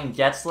is Ryan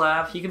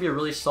Getzlaf. He could be a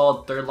really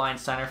solid third-line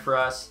center for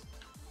us.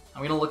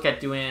 I'm going to look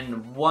at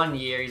doing 1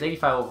 year. He's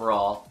 85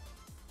 overall.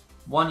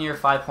 1 year,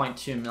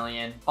 5.2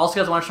 million. Also,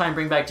 guys, I want to try and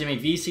bring back Jimmy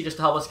Vesey just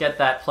to help us get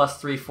that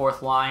 +3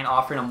 fourth line,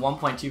 offering him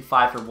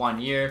 1.25 for 1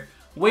 year.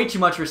 Way too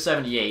much for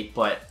 78,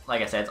 but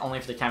like I said, it's only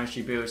for the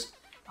chemistry boost.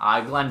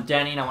 Glenn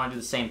Denning, I want to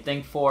do the same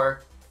thing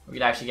for. We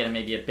could actually get him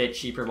maybe a bit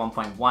cheaper,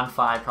 1.15,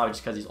 probably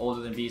just because he's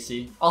older than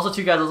VC. Also,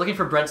 too, guys, I was looking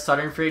for Brent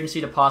Sutter in free agency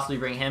to possibly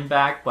bring him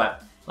back,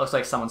 but looks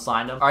like someone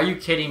signed him. Are you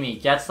kidding me?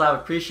 Getzlaf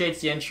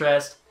appreciates the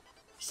interest.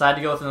 Decided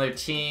to go with another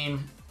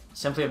team.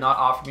 Simply have not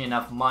offered me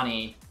enough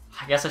money.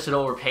 I guess I should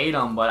have overpaid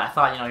him, but I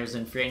thought, you know, he was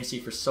in free agency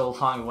for so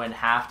long we wouldn't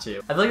have to.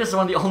 I feel like this is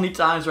one of the only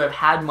times where I've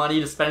had money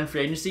to spend in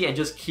free agency and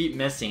just keep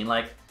missing.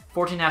 Like,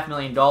 $14.5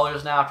 million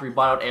now after we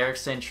bought out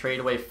Eriksson,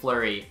 trade away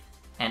Fleury.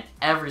 And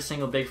every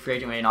single big free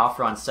agent made an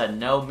offer on said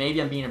no.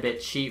 Maybe I'm being a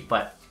bit cheap,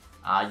 but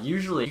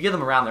usually you give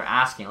them around, they're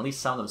asking. At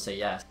least some of them say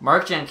yes.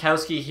 Mark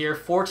Jankowski here,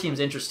 4 teams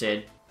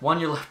interested. 1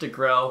 year left to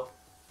grow.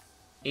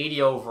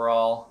 80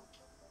 overall.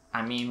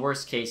 I mean,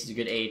 worst case, he's a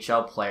good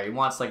AHL player. He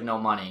wants, like, no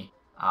money.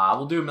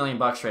 We'll do $1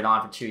 million straight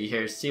on for 2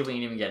 years. See if we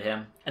can even get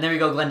him. And there we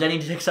go. Glenn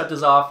Denning did accept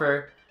his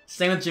offer.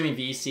 Same with Jimmy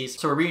Vesey.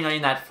 So we're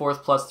reuniting that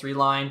 4th +3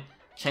 line.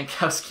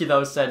 Jankowski,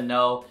 though, said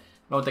no.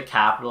 With the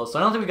Capitals. So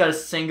I don't think we got a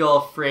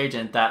single free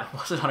agent that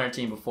wasn't on our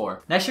team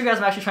before. Next year, guys,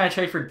 I'm actually trying to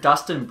trade for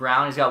Dustin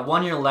Brown. He's got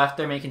 1 year left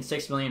there, making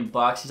 $6 million.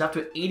 He's up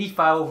to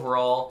 85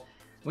 overall.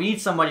 We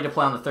need somebody to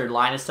play on the third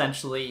line,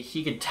 essentially.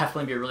 He could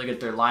definitely be a really good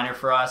third liner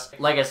for us.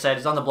 Like I said,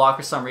 he's on the block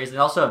for some reason.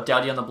 They also have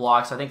Doughty on the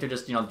block, so I think they're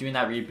just, you know, doing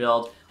that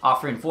rebuild.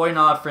 Offering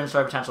Voynov, fringe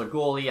star potential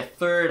goalie, a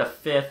 3rd, a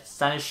 5th,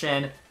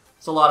 Senyshyn.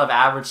 It's a lot of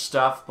average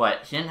stuff,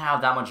 but he didn't have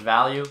that much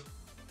value.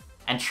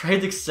 And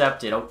trades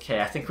accepted.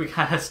 Okay, I think we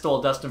kind of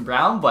stole Dustin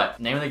Brown, but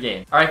name of the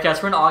game. Alright,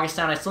 guys, we're in August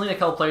now, and I still need a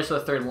couple players for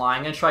the third line.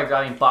 I'm going to try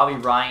grabbing Bobby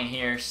Ryan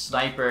here,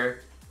 sniper.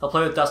 He'll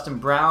play with Dustin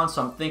Brown,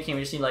 so I'm thinking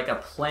we just need like a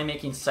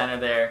playmaking center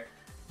there.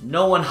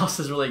 No one else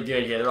is really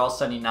good here. They're all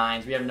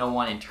 79s. We have no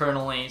one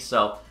internally,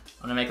 so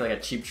I'm going to make like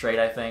a cheap trade,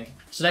 I think.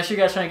 So next year,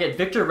 guys, trying to get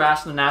Victor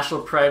Rash from the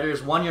Nashville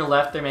Predators. 1 year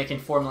left, they're making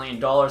 $4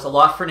 million. A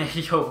lot for an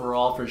 80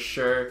 overall, for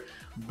sure.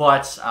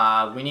 But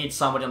we need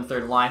somebody on the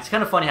third line. It's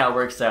kind of funny how it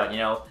works out, you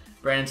know.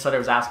 Brandon Sutter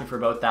was asking for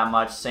about that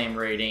much, same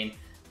rating.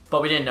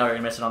 But we didn't know we were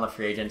going to miss it on the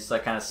free agents, so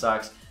that kind of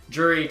sucks.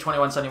 Drury,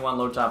 2171,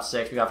 low top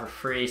 6. We got for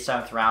free,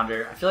 7th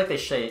rounder. I feel like they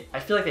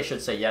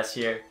should say yes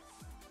here.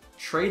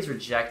 Trades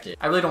rejected.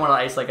 I really don't want to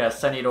ice like a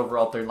 78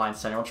 overall third line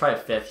center. We'll try a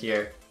 5th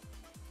here.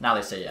 Now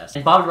they say yes.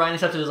 And Bobby Ryan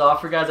accepted his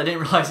offer, guys. I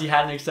didn't realize he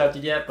hadn't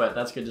accepted yet, but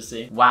that's good to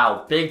see.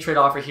 Wow, big trade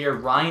offer here.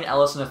 Ryan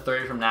Ellis in a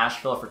 3rd from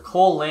Nashville for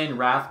Cole Lynn,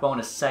 Rathbone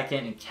a 2nd,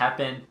 and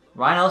Keppen.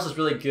 Ryan Ellis is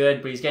really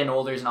good, but he's getting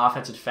older. He's an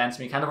offensive defenseman.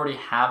 We kind of already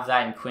have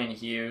that in Quinn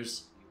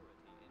Hughes.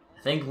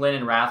 I think Lynn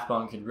and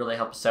Rathbone could really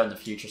help us out in the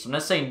future. So I'm going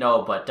to say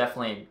no, but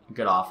definitely a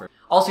good offer.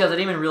 Also, guys, I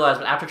didn't even realize,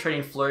 but after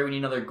trading Fleury, we need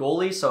another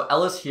goalie. So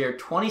Ellis here,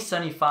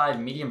 2075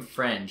 medium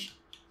fringe.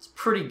 It's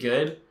pretty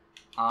good.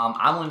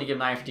 I'm willing to give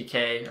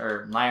 950K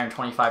or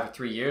 925 for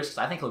 3 years because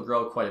I think he'll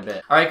grow quite a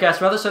bit. Alright, guys,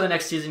 for other start of the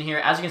next season here,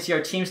 as you can see,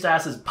 our team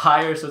status is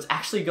buyer, so it's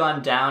actually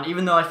gone down,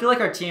 even though I feel like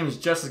our team is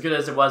just as good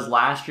as it was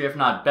last year, if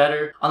not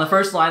better. On the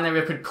first line there, we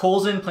have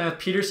Podkolzin playing with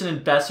Peterson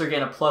and Besser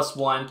getting a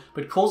 +1,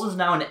 but Colson's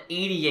now an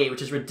 88,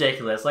 which is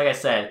ridiculous. Like I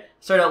said,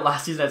 started out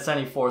last season at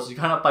 74, so he's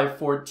gone up by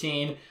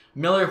 14.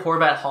 Miller,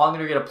 Horvat,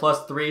 Hoglander get a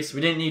 +3, so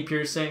we didn't need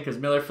Pearson because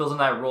Miller fills in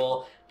that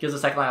role, gives the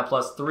second line a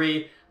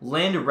 +3.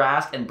 Lind,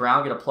 Rask, and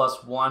Brown get a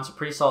 +1, so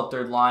pretty solid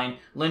third line.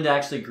 Lind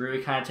actually grew.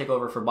 He kind of take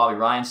over for Bobby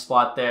Ryan's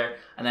spot there.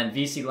 And then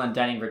VC,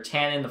 Glendening,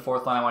 Virtanen, the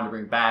 4th line I wanted to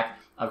bring back,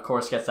 of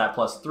course, gets that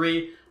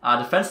 +3.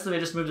 Defensively, I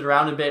just moved it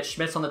around a bit.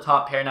 Schmidt's on the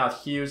top pair now with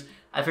Hughes.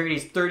 I figured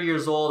he's 30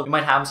 years old. We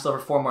might have him still for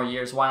 4 more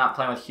years. Why not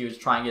play with Hughes,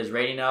 try and get his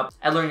rating up?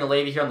 Edler and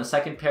Levy here on the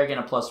second pair,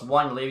 getting a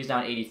 +1. Levy's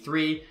down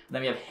 83. And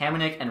then we have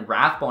Hamonic and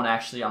Rathbone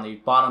actually on the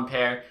bottom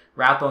pair.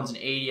 Rathbone's an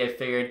 80, I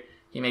figured.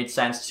 he made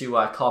sense to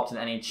call up to the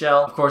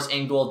NHL. Of course,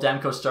 in goal,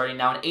 Demko starting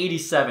now in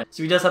 87.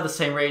 So he does have the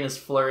same rating as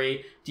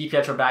Fleury.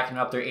 DiPietro backing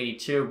up there,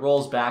 82.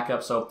 Rolls back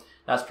up, so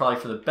that's probably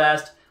for the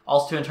best.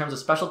 Also, in terms of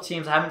special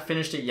teams, I haven't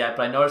finished it yet,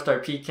 but I noticed our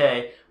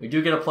PK, we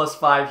do get a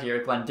 +5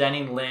 here.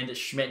 Glendening, Lind,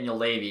 Schmidt, and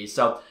Julevi.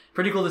 So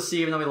pretty cool to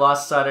see, even though we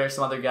lost Sutter,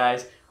 some other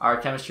guys, our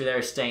chemistry there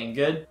is staying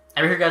good.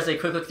 And here, guys, a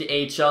quick look at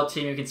the AHL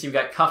team. You can see we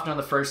got Kuffner on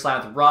the first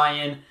line with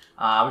Ryan.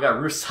 We got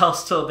Roussel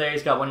still there.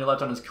 He's got 1 year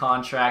left on his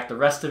contract. The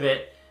rest of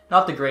it,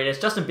 not the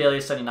greatest. Justin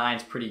Bailey, 79,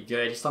 is pretty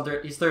good.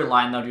 He's third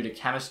line, though, due to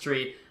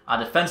chemistry.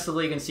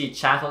 Defensively, you can see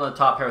Chatham on the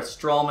top here with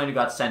Stroman, who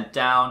got sent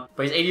down.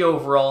 But he's 80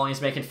 overall, and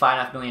he's making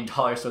 $5.5 million,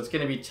 so it's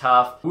going to be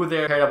tough. Who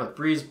there paired up with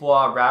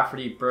Brisebois,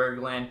 Rafferty,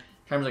 Berglund. In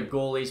terms of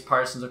goalies,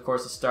 Parsons, of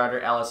course, the starter.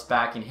 Ellis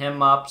backing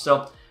him up.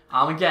 So,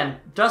 again,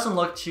 doesn't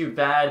look too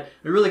bad.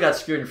 We really got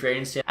screwed in free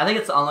agency. I think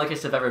it's the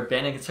unluckiest I've ever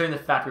been, and considering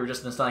the fact we were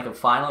just in the Stanley Cup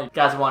final, you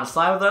guys would want to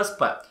slide with us,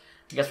 but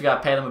I guess we got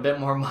to pay them a bit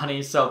more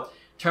money. So,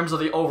 in terms of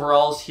the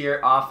overalls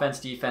here, offense,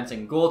 defense,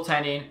 and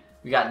goaltending,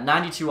 we got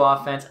 92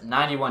 offense,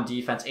 91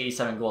 defense,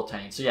 87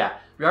 goaltending. So yeah,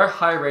 we are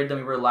higher rated than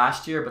we were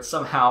last year, but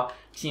somehow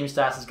team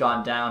stats has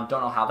gone down.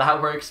 Don't know how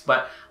that works,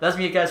 but that's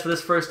me, guys, for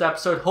this first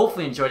episode.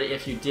 Hopefully you enjoyed it.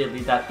 If you did,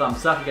 leave that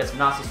thumbs up. If you guys have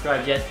not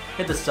subscribed yet,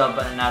 hit the sub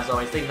button. And as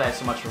always, thank you guys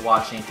so much for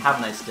watching. Have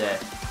a nice day.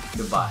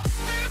 Goodbye.